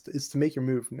Knicks, is to make your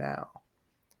move now.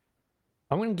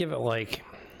 I'm gonna give it like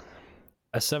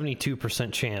a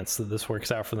 72% chance that this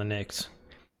works out for the Knicks.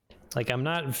 Like, I'm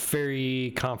not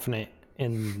very confident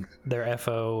in their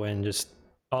FO and just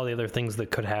all the other things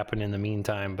that could happen in the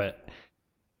meantime, but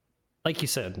like you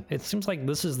said, it seems like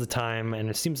this is the time, and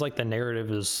it seems like the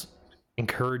narrative is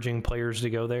encouraging players to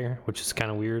go there, which is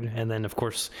kind of weird. And then, of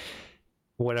course,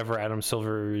 whatever Adam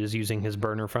Silver is using his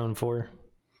burner phone for.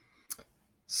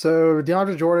 So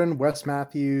DeAndre Jordan, Wes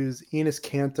Matthews, Enes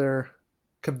Kanter,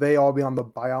 could they all be on the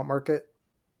buyout market?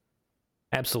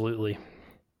 Absolutely.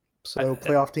 So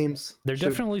playoff teams? They're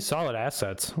definitely solid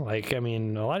assets. Like, I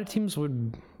mean, a lot of teams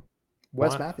would...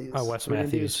 Wes Matthews. Oh, Wes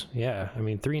Matthews. Yeah. I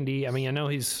mean, 3-and-D. I mean, I know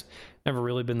he's never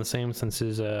really been the same since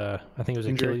his, I think it was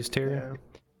Achilles tear. Yeah.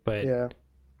 But, yeah.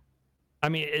 I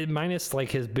mean, minus,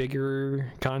 like, his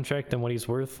bigger contract and what he's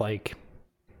worth, like,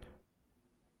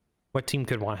 what team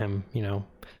could want him, you know?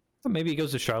 Maybe he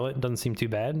goes to Charlotte. Doesn't seem too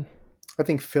bad. I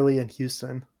think Philly and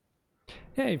Houston.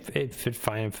 Yeah, it fit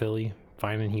fine in Philly,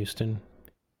 fine in Houston.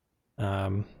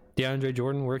 DeAndre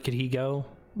Jordan, where could he go?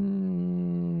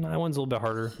 That one's a little bit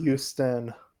harder.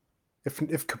 Houston.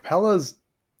 If Capella's,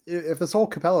 if this whole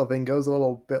Capella thing goes a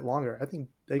little bit longer, I think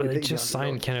they could. They just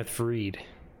signed Kenneth Reed.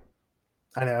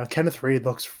 I know Kenneth Reed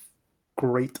looks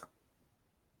great.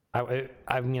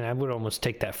 I mean, I would almost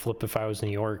take that flip if I was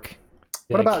New York.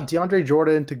 What about DeAndre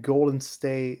Jordan to Golden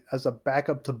State as a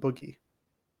backup to Boogie?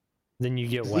 Then you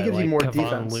get what, like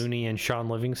Kevon Looney and Sean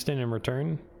Livingston in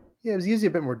return? Yeah, it was usually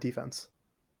a bit more defense.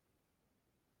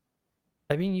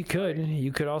 I mean, you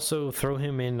could also throw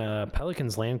him in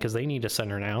Pelicans land because they need a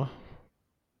center now.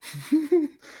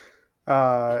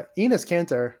 Enes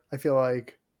Kanter, I feel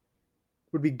like,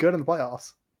 would be good in the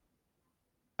playoffs.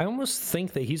 I almost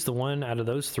think that he's the one out of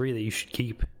those three that you should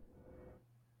keep.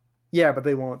 Yeah, but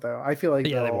they won't though. I feel like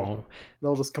they won't.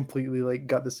 They'll just completely like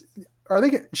gut this. Are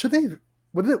they? Should they?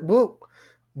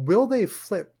 Will they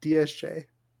flip DSJ?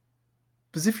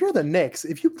 Because if you're the Knicks,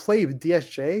 if you play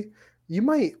DSJ, you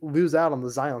might lose out on the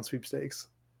Zion sweepstakes.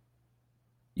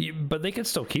 But they could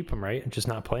still keep him, right? And just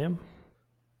not play him.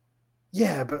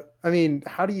 Yeah, but I mean,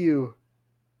 how do you?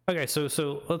 Okay, so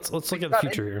let's look at the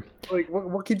future here. Like,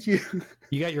 what could you?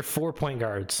 You got your 4 point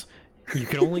guards. You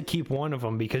can only keep one of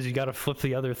them because you got to flip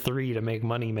the other three to make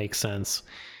money make sense.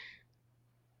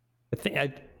 I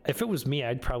think if it was me,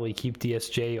 I'd probably keep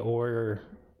DSJ or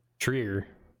Trier,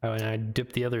 and I'd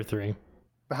dip the other three.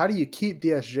 But how do you keep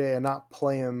DSJ and not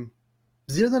play him?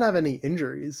 Because he doesn't have any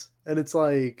injuries, and it's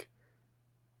like,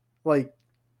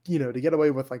 you know, to get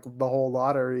away with like the whole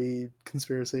lottery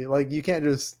conspiracy, like you can't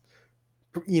just,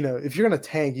 you know, if you're gonna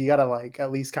tank, you gotta like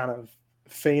at least kind of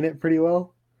feign it pretty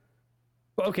well.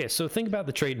 Okay, so think about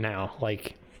the trade now.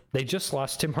 Like, they just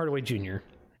lost Tim Hardaway Jr.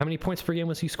 How many points per game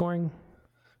was he scoring?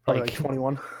 Probably like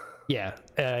 21. Yeah,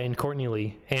 and Courtney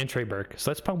Lee and Trey Burke.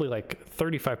 So that's probably like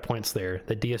 35 points there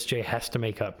that DSJ has to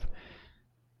make up.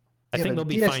 I think they'll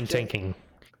be fine tanking.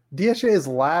 DSJ's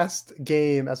last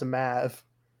game as a Mav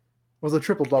was a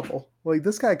triple-double. Like,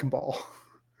 this guy can ball.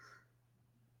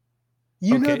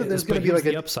 You know that there's going to be like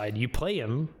the upside. You play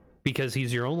him because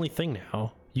he's your only thing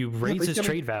now. You raise his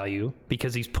trade value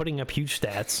because he's putting up huge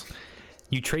stats.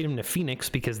 You trade him to Phoenix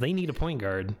because they need a point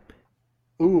guard.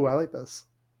 Ooh, I like this.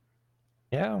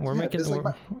 Yeah, we're making. Like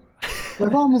my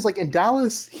problem is like in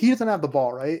Dallas, he doesn't have the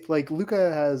ball, right? Like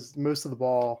Luka has most of the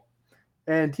ball,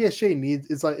 and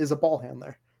TSJ is a ball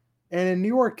handler. And in New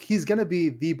York, he's gonna be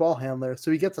the ball handler,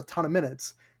 so he gets a ton of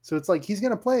minutes. So it's like he's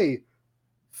gonna play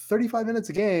 35 minutes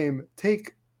a game,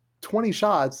 take 20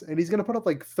 shots, and he's gonna put up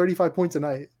like 35 points a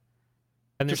night.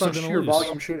 And they're still going to lose.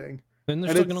 Volume shooting. And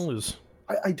they're still going to lose.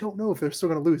 I don't know if they're still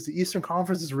going to lose. The Eastern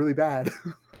Conference is really bad.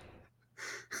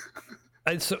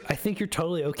 So I think you're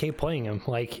totally okay playing him.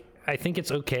 Like, I think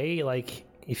it's okay. Like,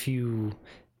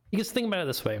 because think about it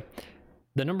this way: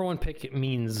 the number one pick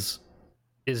is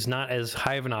not as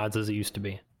high of an odds as it used to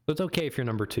be. So it's okay if you're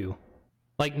number two.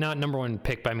 Like, not number one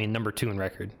pick, but I mean number two in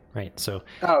record, right? So.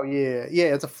 Oh yeah.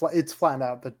 It's flattened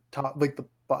out the top, like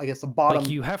I guess the bottom.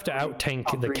 Like, you have to out tank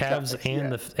the Cavs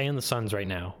and the Suns right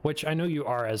now, which I know you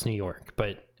are as New York,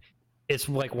 but it's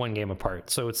like one game apart.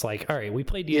 So it's like, all right, we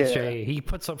play DSJ. Yeah. He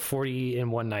puts up 40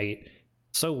 in one night.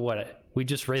 So what? We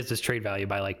just raised his trade value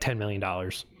by like $10 million.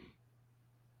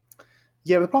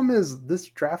 Yeah, the problem is this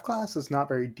draft class is not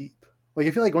very deep. Like,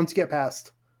 I feel like once you get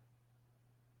past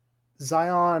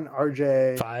Zion,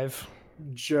 RJ, 5,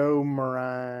 Joe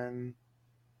Moran,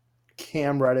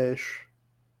 Cam Reddish.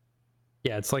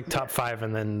 Yeah, it's like top 5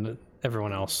 and then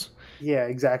everyone else. Yeah,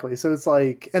 exactly. So it's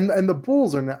like, and the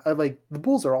Bulls are not, like, the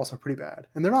Bulls are also pretty bad,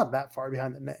 and they're not that far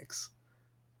behind the Knicks.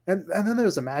 And then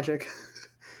there's the Magic,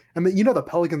 and the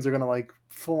Pelicans are gonna like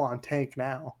full on tank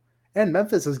now, and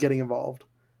Memphis is getting involved.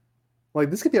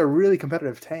 Like, this could be a really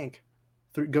competitive tank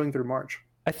going through March.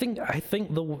 I think the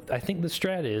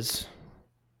strat is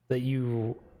that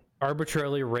you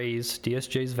arbitrarily raise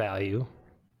DSJ's value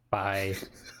by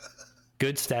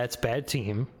good stats, bad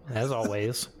team, as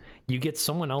always. you get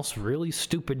someone else really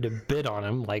stupid to bid on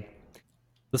him, like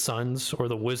the Suns or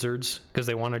the Wizards, because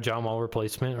they want a John Wall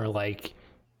replacement, or like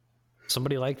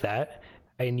somebody like that,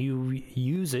 and you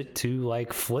use it to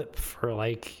like flip for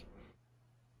like,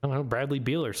 I don't know, Bradley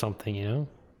Beal or something, you know?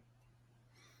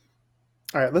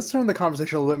 All right, let's turn the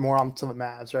conversation a little bit more onto the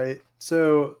Mavs, right?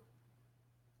 So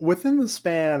within the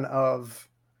span of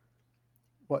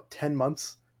what, 10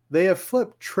 months, they have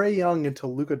flipped Trae Young into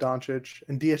Luka Doncic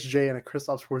and DSJ into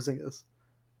Kristaps Porzingis.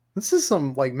 This is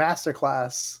some like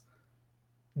masterclass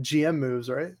GM moves,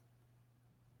 right?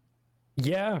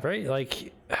 Yeah, right.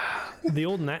 Like the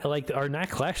old like our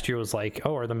knack last year was like,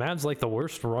 oh, are the Mavs like the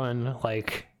worst run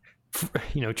like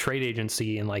trade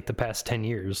agency in like the past 10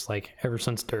 years, like ever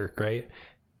since Dirk, right?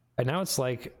 And now it's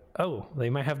like, oh, they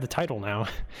might have the title now.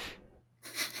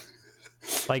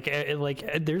 like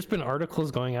there's been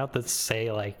articles going out that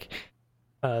say like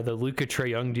the Luka Trae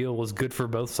Young deal was good for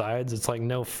both sides. It's like,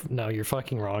 no, you're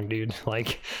fucking wrong, dude.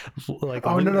 like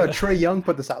oh, no, Trae Young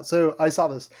put this out. So I saw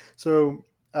this. So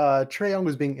Trae Young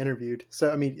was being interviewed.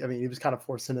 So I mean he was kind of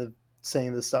forced into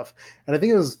saying this stuff, and I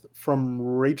think it was from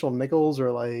Rachel Nichols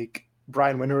or like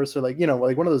Brian Windhorst or like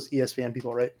like one of those ESPN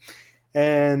people, right?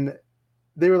 And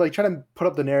they were like trying to put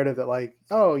up the narrative that like,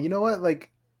 oh, you know what, like,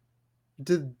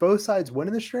 did both sides win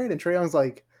in this trade? And Trae Young's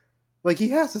like he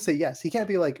has to say yes. He can't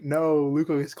be like, no,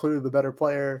 Luka is clearly the better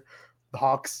player. The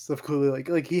Hawks have clearly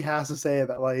like he has to say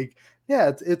that like,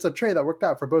 yeah, it's a trade that worked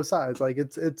out for both sides. Like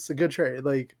it's a good trade.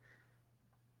 Like,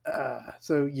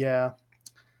 so yeah.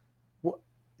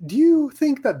 Do you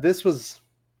think that this was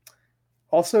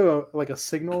also like a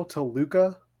signal to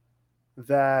Luka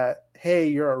that, hey,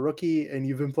 you're a rookie and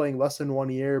you've been playing less than 1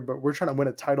 year, but we're trying to win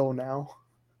a title now?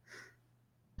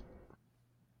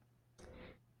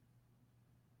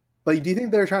 Like, do you think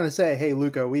they're trying to say, hey,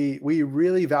 Luka, we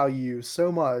really value you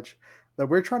so much that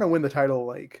we're trying to win the title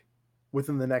like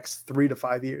within the next 3 to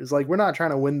 5 years? Like, we're not trying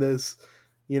to win this,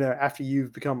 after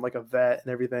you've become like a vet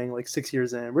and everything, like 6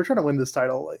 years in. We're trying to win this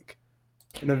title like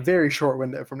in a very short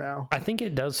window from now. I think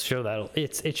it does show that.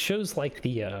 It shows like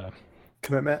the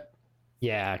commitment.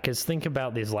 Yeah, because think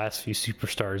about these last few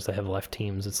superstars that have left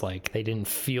teams. It's like they didn't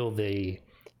feel the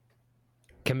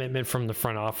commitment from the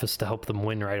front office to help them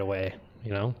win right away,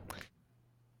 And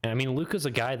I mean, Luka's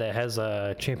a guy that has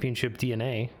a championship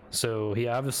DNA, so he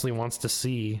obviously wants to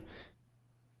see,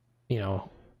 all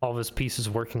of his pieces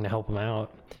working to help him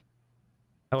out.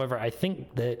 However, I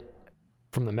think that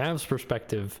from the Mavs'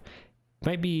 perspective,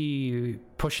 might be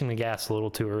pushing the gas a little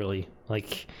too early.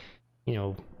 Like,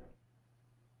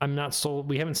 I'm not sold.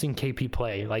 We haven't seen KP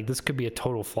play. Like, this could be a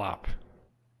total flop.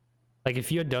 Like,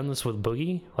 if you had done this with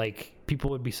Boogie, like, people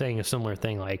would be saying a similar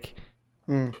thing. Like,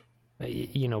 none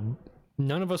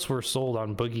of us were sold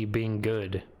on Boogie being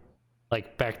good.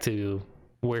 Like, back to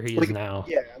where he is now.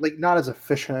 Yeah, like, not as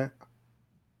efficient.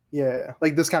 Yeah,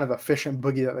 like this kind of efficient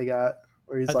Boogie that they got.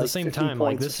 Where he's at like the same time,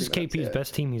 like, this is KP's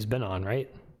best team he's been on,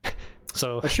 right?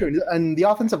 So that's true, and the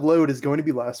offensive load is going to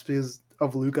be less because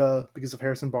of Luka, because of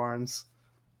Harrison Barnes,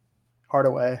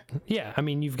 Hardaway. Yeah, I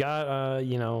mean, you've got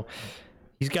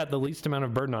he's got the least amount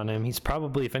of burden on him. He's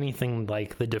probably, if anything,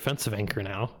 like the defensive anchor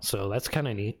now, so that's kind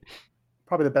of neat.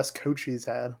 Probably the best coach he's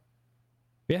had.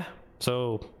 Yeah,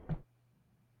 so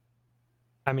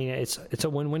I mean, it's a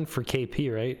win-win for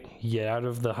KP, right? You get out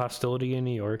of the hostility in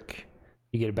New York,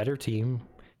 you get a better team,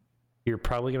 you're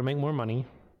probably gonna make more money.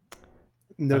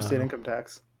 No state income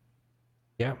tax.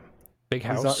 Yeah, big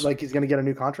house. He's going to get a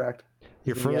new contract.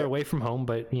 You're further away from home,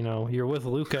 but you're with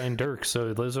Luka and Dirk,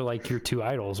 so those are like your two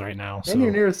idols right now. And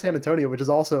you're near San Antonio, which is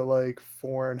also like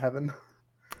foreign heaven.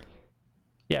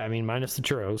 Yeah, I mean, minus the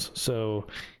churros. So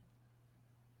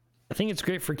I think it's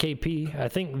great for KP. I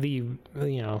think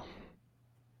I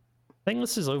think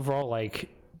this is overall like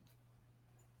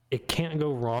it can't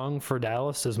go wrong for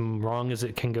Dallas as wrong as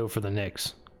it can go for the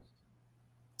Knicks.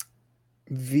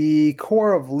 The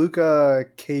core of Luka,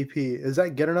 KP, is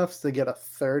that good enough to get a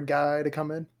third guy to come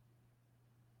in?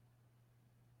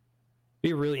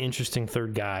 Be a really interesting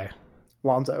third guy.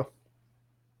 Lonzo.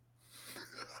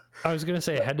 I was going to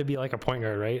say it had to be like a point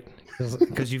guard, right?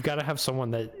 Because you've got to have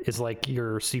someone that is like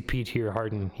your CP to your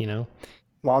Harden,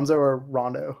 Lonzo or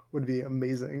Rondo would be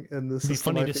amazing in this. It'd be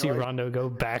funny to see Rondo go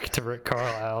back to Rick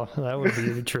Carlisle. That would be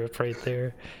the trip right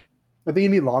there. I think you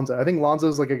need Lonzo. I think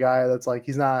Lonzo's like a guy that's like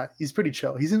he's pretty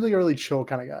chill. He seems like a really chill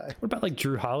kind of guy. What about like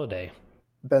Drew Holiday?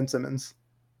 Ben Simmons.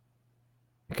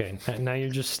 Okay, now you're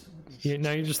just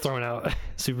throwing out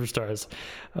superstars.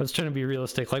 I was trying to be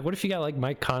realistic. Like, what if you got like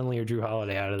Mike Conley or Drew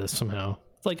Holiday out of this somehow?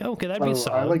 It's like, okay, that'd be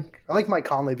solid. I like Mike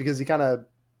Conley because he kind of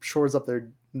shores up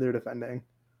their defending.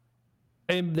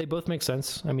 And they both make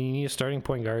sense. I mean, you need a starting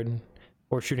point guard.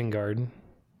 or shooting guard.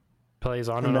 Plays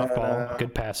on And and off ball.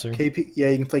 Good passer. KP, yeah,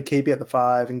 you can play KP at the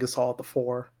 5 and Gasol at the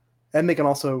 4. And they can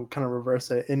also kind of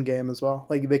reverse it in game as well.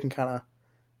 Like they can kind of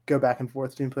go back and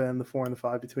forth between playing the 4 and the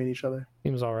 5 between each other.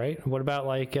 Seems all right. What about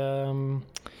like What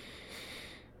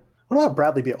about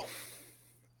Bradley Beal?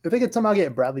 If they could somehow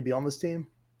get Bradley Beal on this team,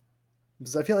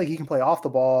 because I feel like he can play off the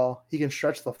ball, he can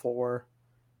stretch the 4.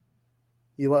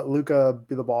 You let Luka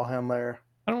be the ball handler.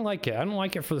 I don't like it. I don't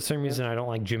like it for the same reason I don't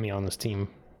like Jimmy on this team.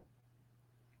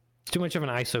 It's too much of an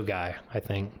ISO guy, I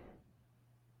think.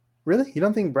 Really? You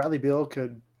don't think Bradley Beal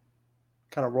could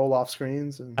kind of roll off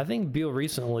screens? I think Beal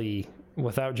recently,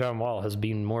 without John Wall, has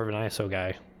been more of an ISO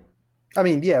guy. I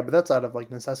mean, yeah, but that's out of like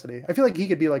necessity. I feel like he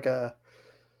could be like a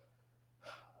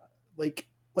like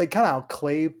kind of how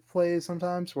Clay plays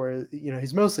sometimes, where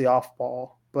he's mostly off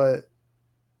ball, but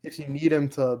if you need him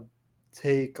to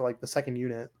take like the second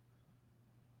unit,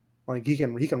 like he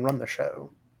can run the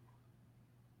show.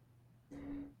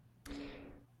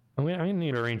 I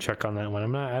need a rain check on that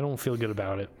one. I don't feel good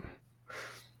about it.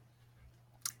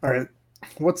 All right,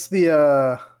 what's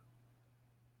the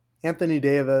Anthony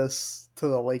Davis to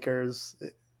the Lakers?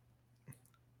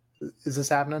 Is this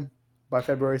happening by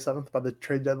February 7th, by the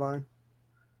trade deadline?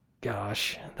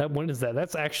 Gosh, when is that?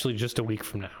 That's actually just a week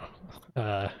from now.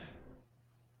 I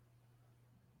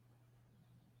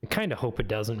kind of hope it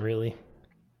doesn't really.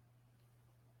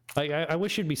 Like, I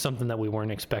wish it'd be something that we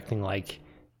weren't expecting, like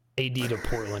AD to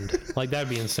Portland. Like, that'd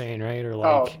be insane, right? Or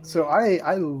like, so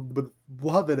I would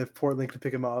love it if Portland could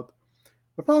pick him up.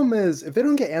 The problem is if they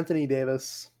don't get Anthony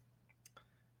Davis,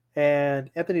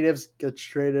 and Anthony Davis gets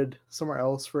traded somewhere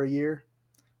else for a year,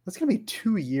 that's gonna be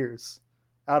 2 years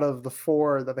out of the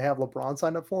 4 that they have LeBron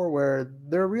signed up for, where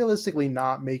they're realistically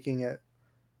not making it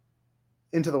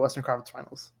into the Western Conference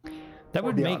Finals. That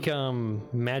would make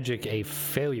Magic a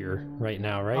failure right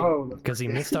now, right? Because he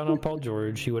missed out on Paul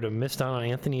George. He would have missed out on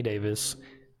Anthony Davis.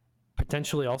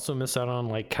 Potentially also miss out on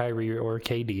like Kyrie or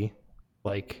KD.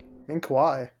 Like, and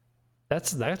Kawhi.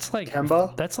 That's like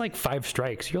Kemba. That's like 5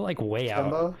 strikes. You're like way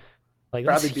Kemba. out. Like,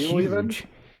 that's Bradley Beal huge. even.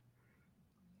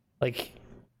 Like,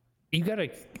 you gotta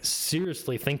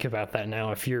seriously think about that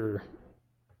now if you're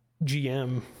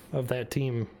GM of that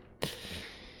team.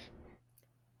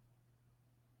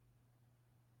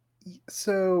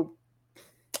 So,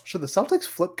 should the Celtics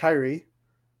flip Kyrie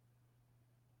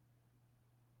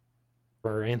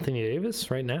or Anthony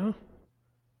Davis right now?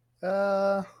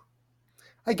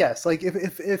 I guess like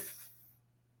if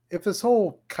this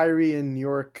whole Kyrie in New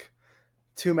York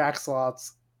 2 max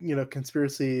slots,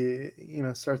 conspiracy,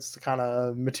 starts to kind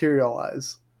of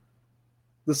materialize,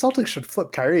 the Celtics should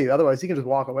flip Kyrie. Otherwise, he can just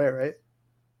walk away, right?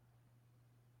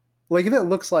 Like if it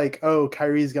looks like, oh,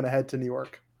 Kyrie's gonna head to New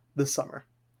York this summer,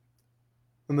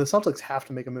 and the Celtics have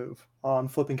to make a move on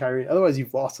flipping Kyrie. Otherwise,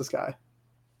 you've lost this guy.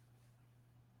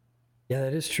 Yeah,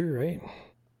 that is true, right?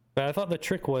 But I thought the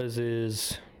trick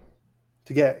is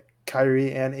to get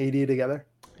Kyrie and AD together.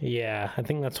 Yeah, I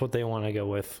think that's what they want to go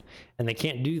with. And they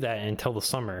can't do that until the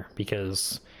summer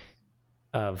because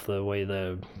of the way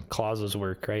the clauses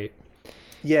work, right?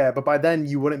 Yeah, but by then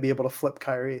you wouldn't be able to flip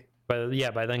Kyrie. But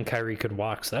yeah, by then Kyrie could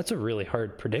walk. So that's a really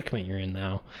hard predicament you're in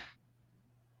now.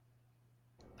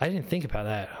 I didn't think about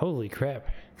that. Holy crap.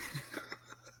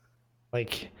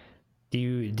 Like, do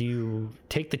you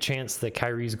take the chance that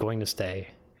Kyrie's going to stay?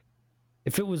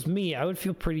 If it was me, I would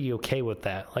feel pretty okay with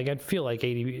that. Like, I'd feel like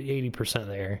 80%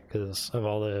 there because of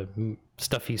all the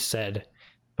stuff he said.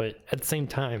 But at the same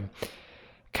time,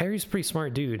 Kyrie's a pretty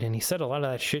smart dude, and he said a lot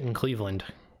of that shit in Cleveland.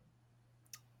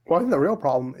 Well, I think the real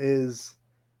problem is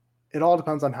it all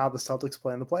depends on how the Celtics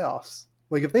play in the playoffs.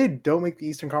 Like, if they don't make the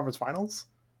Eastern Conference Finals,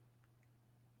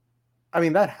 I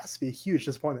mean, that has to be a huge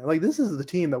disappointment. Like, this is the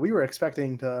team that we were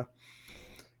expecting to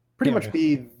pretty much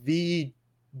be the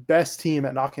best team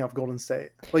at knocking off Golden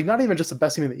State. Like, not even just the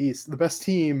best team in the East, the best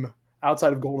team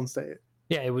outside of Golden State.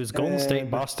 Yeah, it was Golden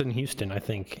State, Boston, Houston, I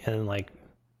think. And, like,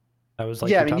 I was like,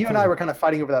 yeah, I mean, you and I were kind of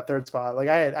fighting over that third spot. Like,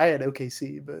 I had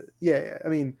OKC, but yeah, I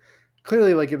mean,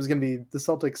 clearly, like, it was going to be the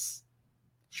Celtics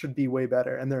should be way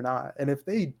better, and they're not. And if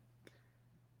they,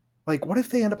 like, what if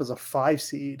they end up as a 5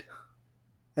 seed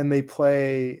and they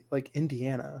play, like,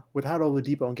 Indiana without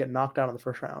Oladipo and get knocked out in the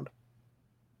first round?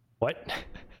 What?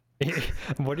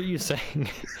 What are you saying?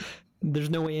 There's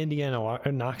no way Indiana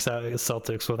knocks out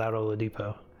Celtics without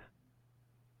Oladipo.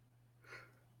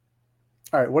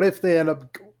 All right, what if they end up...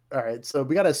 All right, so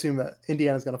we got to assume that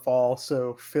Indiana's going to fall,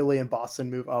 so Philly and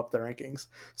Boston move up their rankings.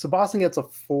 So Boston gets a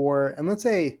 4, and let's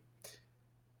say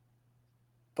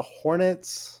the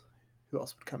Hornets, who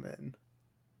else would come in?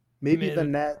 Maybe the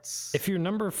Nets. If you're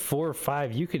number 4 or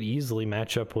 5, you could easily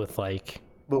match up with, like...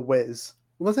 The Wiz.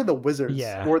 let's say the Wizards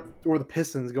Yeah. or the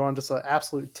Pistons go on just an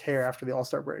absolute tear after the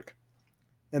All-Star break,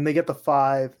 and they get the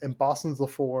 5, and Boston's the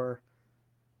 4.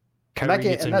 Kyrie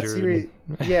gets and that injured. series,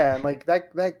 yeah, and like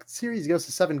that series goes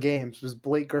to 7 games because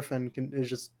Blake Griffin is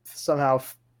just somehow,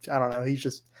 I don't know, he's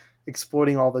just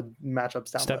exploiting all the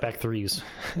matchups down. Step back threes.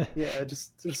 Yeah,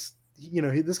 just this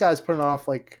guy's putting off,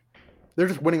 like, they're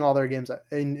just winning all their games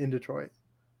in Detroit.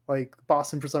 Like,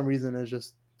 Boston for some reason is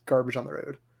just garbage on the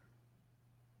road.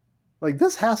 Like,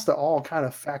 this has to all kind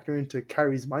of factor into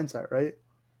Kyrie's mindset, right?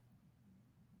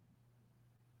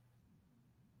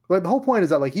 Like, the whole point is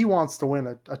that, like, he wants to win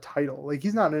a title. Like,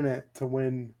 he's not in it to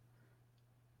win,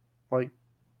 like,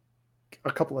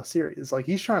 a couple of series. Like,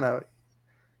 he's trying to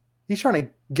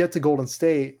get to Golden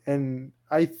State, and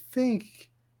I think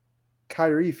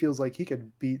Kyrie feels like he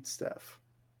could beat Steph.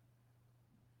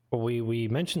 Well, we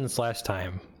mentioned this last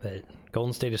time that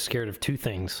Golden State is scared of 2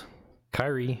 things: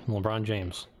 Kyrie and LeBron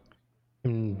James,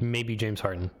 and maybe James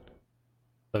Harden.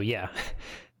 So yeah,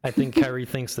 I think Kyrie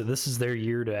thinks that this is their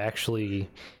year to actually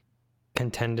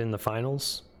contend in the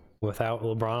finals without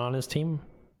LeBron on his team.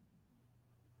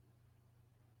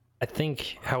 I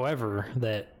think, however,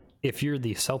 that if you're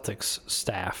the Celtics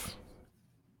staff,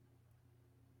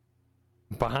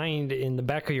 in the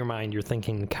back of your mind, you're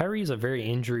thinking Kyrie's a very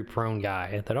injury-prone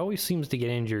guy that always seems to get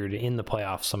injured in the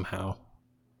playoffs somehow.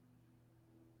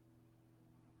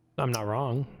 I'm not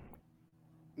wrong.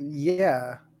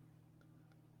 Yeah.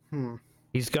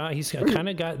 He's kind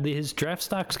of got his draft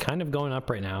stock's kind of going up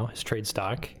right now. His trade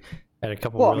stock had a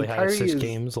couple really high assist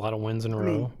games, a lot of wins in a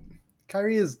row.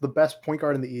 Kyrie is the best point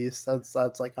guard in the East.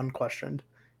 That's like unquestioned.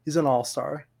 He's an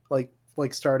all-star, like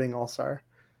starting all-star.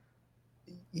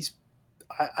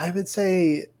 I would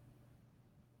say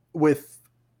with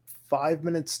 5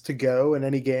 minutes to go in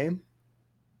any game,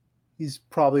 he's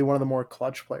probably one of the more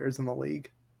clutch players in the league.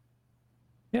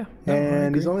 Yeah. No,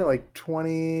 and he's only like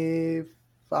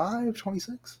 25,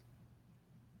 26,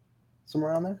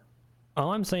 somewhere around there.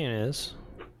 All I'm saying is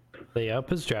they up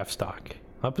his draft stock,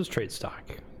 up his trade stock,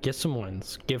 get some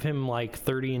wins, give him like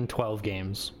 30 and 12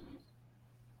 games,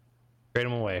 trade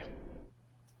him away.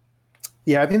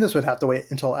 Yeah, I think this would have to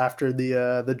wait until after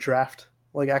the draft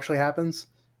actually happens.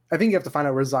 I think you have to find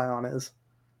out where Zion is.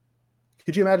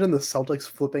 Could you imagine the Celtics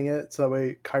flipping it so that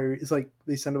way Kyrie is like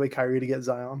they send away Kyrie to get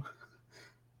Zion?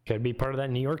 Could be part of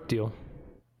that New York deal.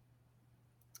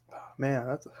 Oh, man,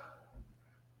 that's all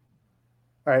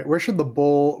right. Where should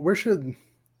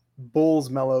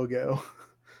Bulls Melo go?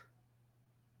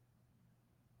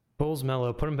 Bulls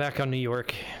Melo, put him back on New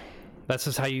York. That's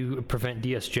just how you prevent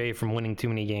DSJ from winning too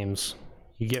many games.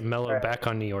 You get Melo back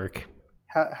on New York.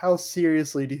 How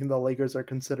seriously do you think the Lakers are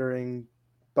considering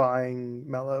buying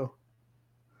Melo?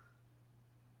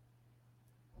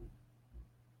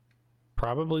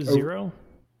 Probably 0.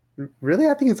 Really?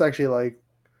 I think it's actually like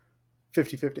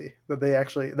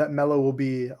 50-50 that Melo will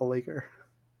be a Laker.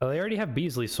 Well, they already have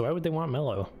Beasley, so why would they want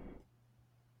Melo?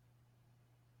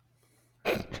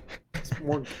 It's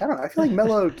more, I don't know. I feel like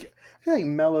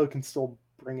Melo can still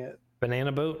bring it.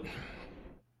 Banana boat?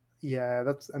 Yeah,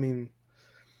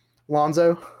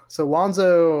 Lonzo. So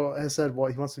Lonzo has said, he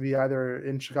wants to be either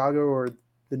in Chicago or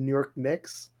the New York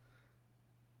Knicks.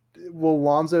 Will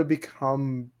Lonzo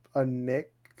become a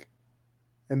Knick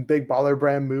and Big Baller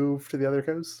Brand move to the other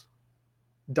coast?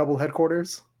 Double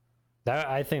headquarters?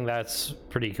 I think that's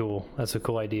pretty cool. That's a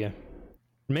cool idea.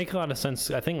 Make a lot of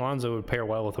sense. I think Lonzo would pair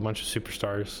well with a bunch of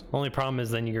superstars. Only problem is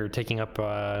then you're taking up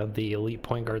the elite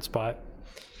point guard spot.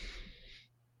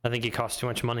 I think it costs too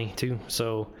much money too.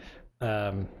 So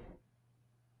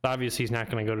obviously he's not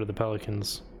going to go to the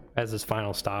Pelicans as his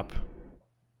final stop.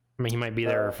 I mean, he might be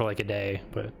there for like a day,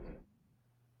 but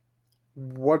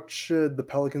what should the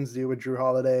Pelicans do with Drew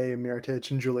Holiday,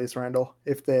 Mirotic, and Julius Randle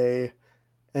if they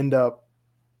end up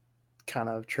kind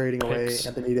of trading away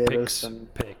Anthony Davis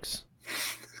and picks?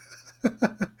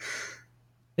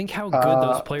 Think how good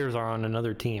those players are on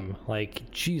another team.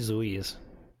 Like, geez Louise.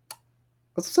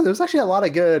 There's actually a lot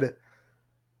of good,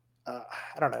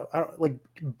 like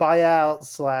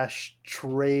buyout /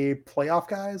 trade playoff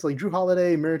guys like Drew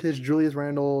Holiday, Mirotic, Julius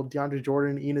Randle, DeAndre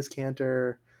Jordan, Enes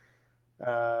Kanter.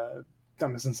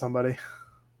 I'm missing somebody.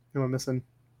 Who am I missing?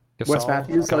 Gasol, Wes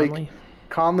Matthews, Conley.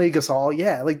 Conley, Gasol.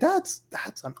 Yeah, like that's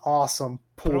an awesome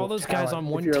pool. Put all those guys on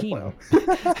one team.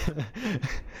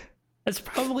 That's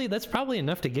probably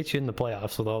enough to get you in the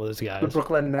playoffs with all those guys. The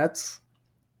Brooklyn Nets.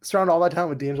 Surround all that time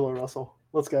with D'Angelo Russell.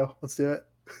 Let's go. Let's do it.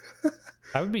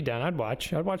 I would be down. I'd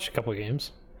watch a couple of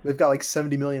games. They've got like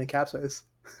 70 million in cap space.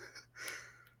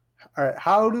 All right,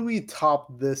 how do we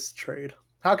top this trade?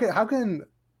 How can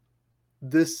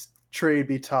this trade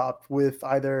be topped with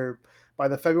either by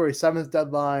the February 7th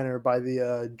deadline or by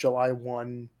the July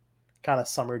 1 kind of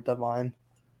summer deadline.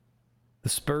 The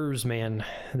Spurs, man,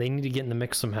 they need to get in the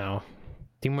mix somehow.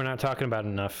 Team we're not talking about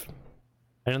enough.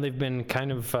 I know they've been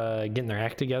kind of getting their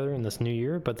act together in this new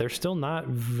year, but they're still not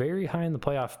very high in the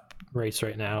playoff race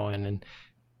right now. And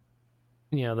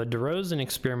you know, the DeRozan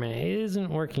experiment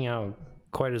isn't working out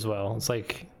quite as well. It's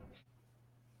like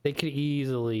they could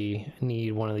easily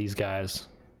need one of these guys.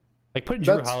 Like put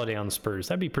Drew Holiday on the Spurs.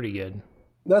 That'd be pretty good.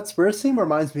 That Spurs team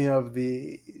reminds me of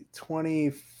the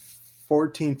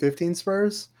 2014-15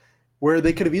 Spurs, where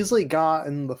they could have easily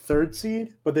gotten the 3rd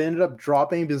seed, but they ended up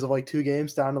dropping because of like 2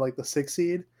 games down to like the 6th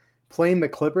seed, playing the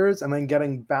Clippers, and then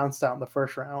getting bounced out in the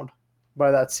first round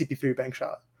by that CP3 bank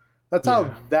shot. That's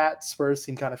how that Spurs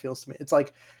team kind of feels to me. It's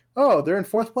like, oh, they're in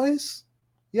 4th place?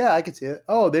 Yeah, I could see it.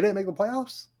 Oh, they didn't make the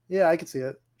playoffs? Yeah, I could see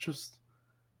it. Just,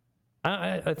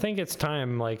 I think it's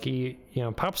time. Like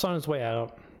Pop's on his way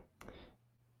out.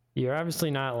 You're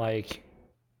obviously not like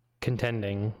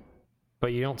contending,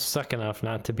 but you don't suck enough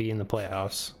not to be in the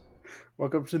playoffs.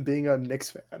 Welcome to being a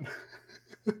Knicks fan.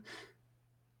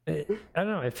 I don't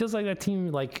know. It feels like that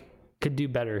team like could do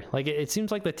better. Like it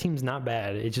seems like the team's not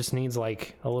bad. It just needs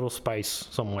like a little spice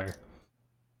somewhere.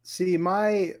 See,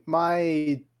 my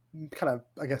kind of,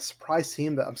 I guess, surprise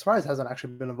team that I'm surprised hasn't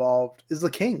actually been involved is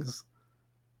the Kings.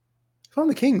 If I'm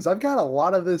the Kings, I've got a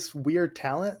lot of this weird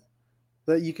talent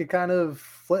that you could kind of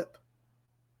flip.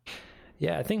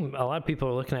 Yeah, I think a lot of people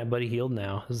are looking at Buddy Hield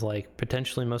now as like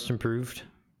potentially most improved.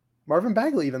 Marvin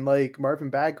Bagley, even like Marvin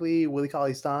Bagley, Willie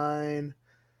Cauley-Stein.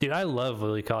 Dude, I love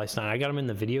Willie Cauley-Stein. I got him in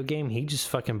the video game. He just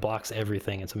fucking blocks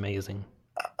everything. It's amazing.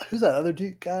 Who's that other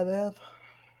dude guy they have?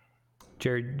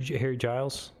 Harry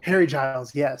Giles. Harry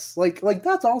Giles, yes. Like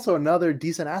that's also another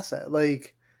decent asset.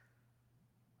 Like,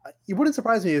 it wouldn't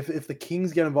surprise me if the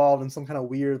Kings get involved in some kind of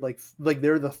weird like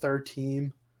they're the 3rd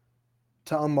team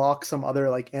to unlock some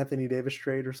other like Anthony Davis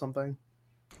trade or something.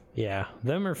 Yeah,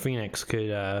 them or Phoenix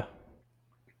could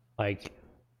like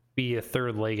be a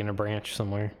 3rd leg in a branch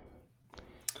somewhere.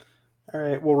 All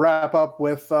right, we'll wrap up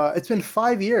with it's been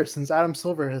 5 years since Adam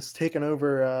Silver has taken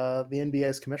over the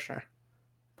NBA's commissioner.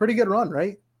 Pretty good run,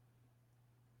 right?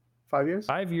 5 years?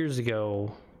 5 years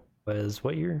ago was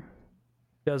what year?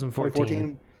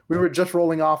 2014. We were just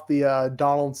rolling off the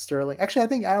Donald Sterling. Actually, I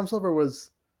think Adam Silver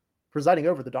was presiding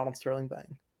over the Donald Sterling thing.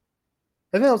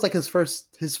 I think that was like his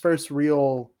first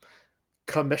real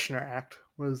commissioner act.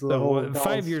 Was the whole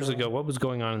 5 years ago? What was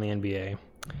going on in the NBA?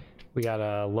 We got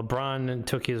LeBron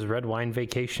took his red wine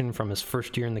vacation from his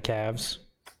first year in the Cavs.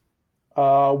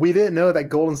 We didn't know that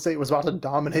Golden State was about to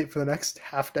dominate for the next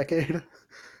half decade.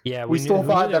 Yeah, we still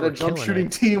thought that a jump shooting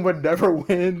team would never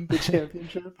win the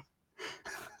championship.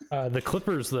 The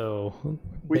Clippers, though,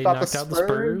 they knocked out the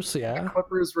Spurs. Yeah, the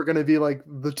Clippers were going to be like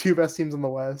the 2 best teams in the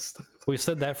West. We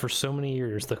said that for so many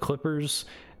years. The Clippers,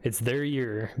 it's their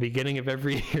year, beginning of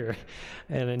every year,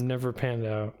 and it never panned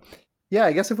out. Yeah,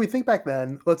 I guess if we think back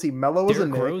then, let's see, Melo was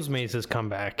Derrick a Knick. Rose made his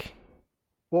comeback.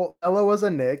 Well, Melo was a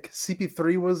Knick.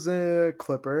 CP3 was a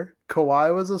Clipper.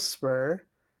 Kawhi was a Spur.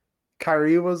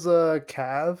 Kyrie was a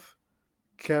Cav.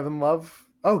 Kevin Love.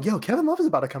 Oh, Kevin Love is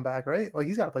about to come back, right? Like,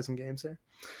 he's got to play some games here.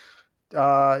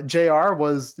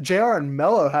 JR and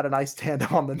Melo had a nice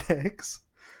tandem on the Knicks.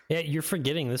 Yeah, you're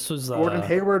forgetting this was Gordon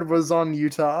Hayward was on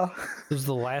Utah. This was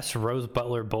the last Rose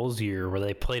Butler Bulls year where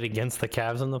they played against the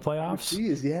Cavs in the playoffs.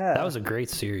 Jeez, yeah. That was a great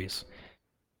series.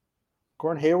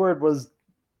 Gordon Hayward was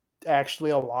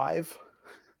actually alive.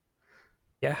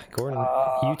 Yeah, Gordon.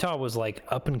 Utah was like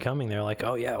up and coming. They're like,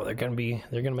 oh yeah, they're gonna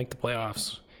make the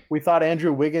playoffs. We thought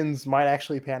Andrew Wiggins might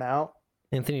actually pan out.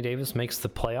 Anthony Davis makes the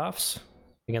playoffs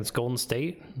against Golden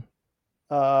State.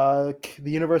 The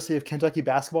University of Kentucky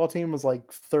basketball team was like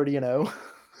 30-0.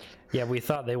 Yeah, we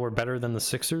thought they were better than the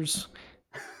Sixers.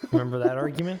 Remember that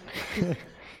argument?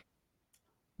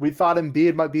 We thought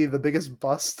Embiid might be the biggest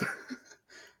bust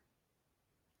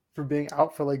for being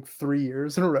out for like 3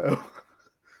 years in a row.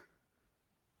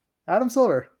 Adam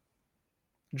Silver,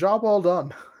 job well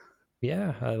done.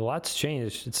 Yeah, a lot's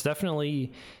changed.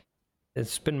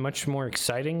 It's been much more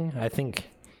exciting, I think,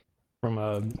 from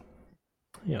a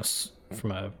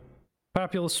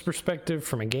populist perspective,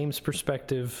 from a games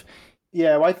perspective.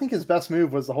 Yeah, well, I think his best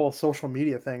move was the whole social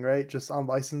media thing, right? Just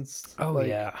unlicensed. Oh,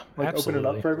 yeah, absolutely. Open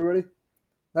it up for everybody.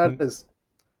 That has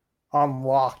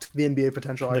unlocked the NBA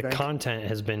potential, I think. The content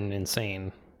has been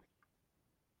insane.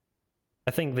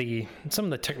 I think some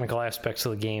of the technical aspects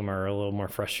of the game are a little more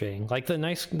frustrating. Like the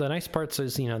nice parts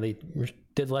is, they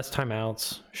did less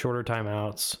timeouts, shorter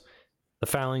timeouts, the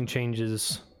fouling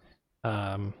changes.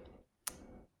 Actually,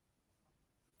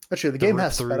 the game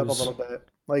has sped up a little bit.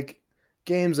 Like,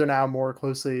 games are now more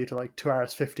closely to like 2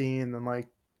 hours 15 than like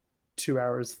 2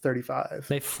 hours 35.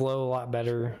 They flow a lot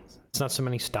better. It's not so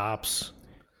many stops.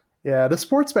 Yeah, the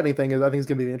sports betting thing is, I think, is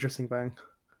going to be the interesting thing.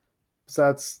 So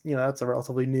that's a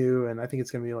relatively new, and I think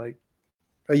it's going to be like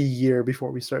a year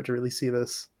before we start to really see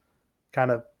this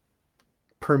kind of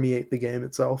permeate the game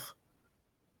itself.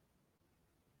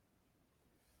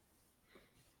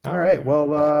 All right.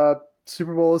 Well,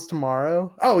 Super Bowl is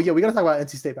tomorrow. Oh, yeah, we got to talk about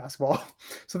NC State basketball.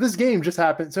 So this game just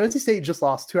happened. So NC State just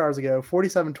lost 2 hours ago,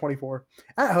 47-24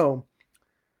 at home.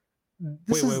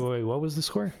 Wait. What was the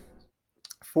score?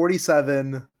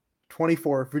 47-24,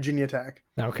 Virginia Tech.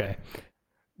 Okay.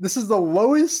 This is the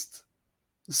lowest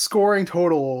scoring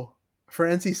total for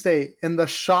NC State in the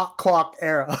shot clock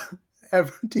era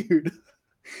ever, dude.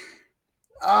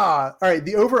 All right.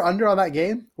 The over-under on that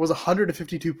game was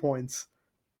 152 points.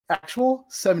 Actual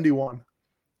 71.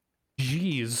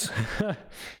 Jeez. All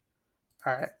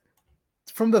right.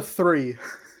 From the three,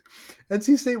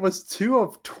 NC State was 2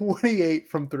 of 28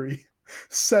 from three,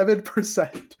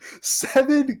 7%,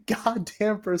 7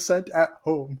 goddamn percent at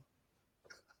home.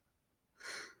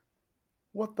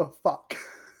 What the fuck?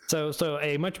 So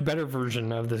a much better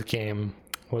version of this game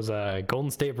was Golden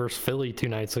State versus Philly 2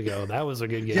 nights ago. That was a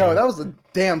good game. Yo, that was a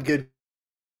damn good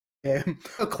game.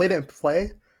 Clay didn't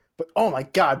play. But oh my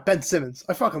God, Ben Simmons.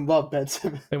 I fucking love Ben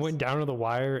Simmons. It went down to the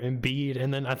wire, Embiid,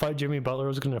 and then I thought Jimmy Butler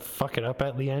was going to fuck it up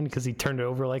at the end because he turned it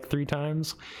over like 3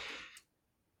 times.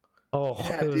 Oh,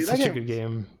 yeah, it was such a good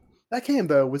game. That game,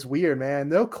 though, was weird, man.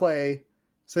 No Clay,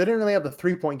 so they didn't really have the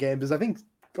 3-point game because I think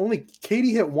only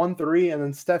Katie hit 1 3 and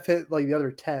then Steph hit like the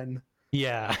other 10.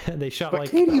 Yeah, they shot but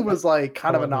like... Katie was like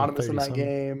kind of anonymous in that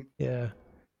game. Yeah.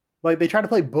 Like they tried to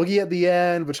play Boogie at the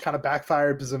end, which kind of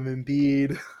backfired because of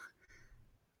Embiid.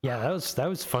 Yeah, that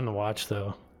was fun to watch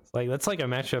though. Like that's like a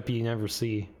matchup you never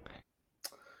see.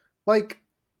 Like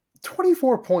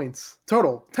 24 points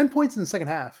total, 10 points in the second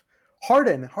half.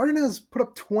 Harden has put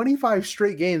up 25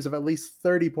 straight games of at least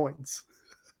 30 points.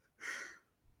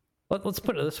 Let's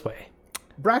put it this way.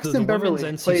 Braxton Beverly, the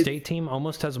NC State team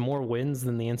almost has more wins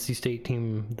than the NC State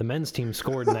team, the men's team,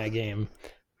 scored in that game.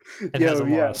 And hasn't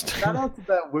lost. Shout out to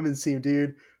that women's team,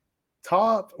 dude.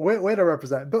 Top way to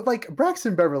represent. But like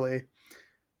Braxton Beverly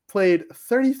played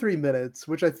 33 minutes,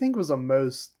 which I think was the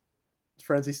most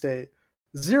for NC State.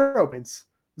 0 points,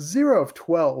 0 of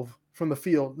 12 from the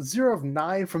field, 0 of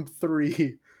 9 from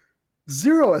 3,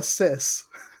 0 assists.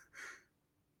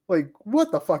 Like,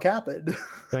 what the fuck happened?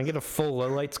 Can I get a full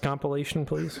lowlights compilation,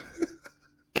 please?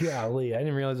 Golly, I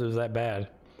didn't realize it was that bad.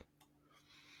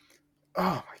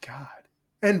 Oh my God.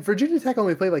 And Virginia Tech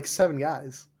only played like 7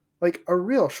 guys. Like a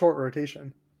real short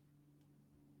rotation.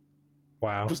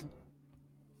 Wow.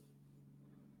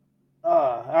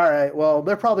 All right. Well,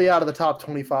 they're probably out of the top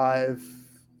 25.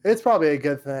 It's probably a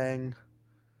good thing.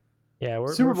 Yeah,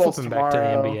 we're flipping back to the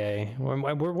NBA.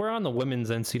 We're on the women's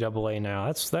NCAA now.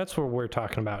 That's what we're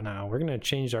talking about now. We're gonna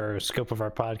change our scope of our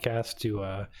podcast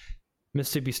to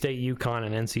Mississippi State, UConn,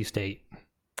 and NC State.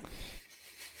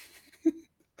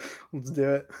 Let's do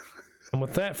it. And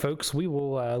with that, folks, we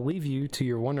will leave you to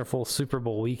your wonderful Super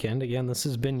Bowl weekend. Again, this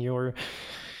has been your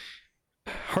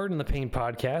Heart in the Paint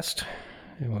podcast.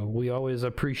 We always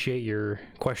appreciate your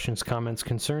questions, comments,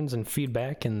 concerns, and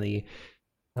feedback in the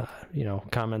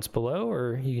comments below,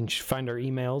 or you can find our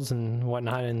emails and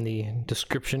whatnot in the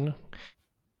description.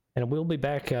 And we'll be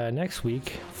back next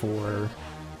week for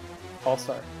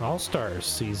All-Stars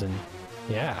season.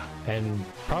 Yeah, and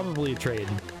probably a trade.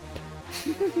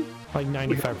 Like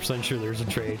 95% sure there's a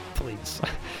trade.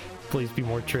 Please be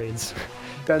more trades.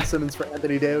 Ben Simmons for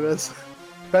Anthony Davis.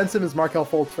 Ben Simmons, Markelle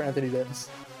Fultz for Anthony Davis.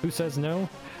 Who says no?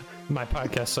 My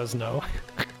podcast says no.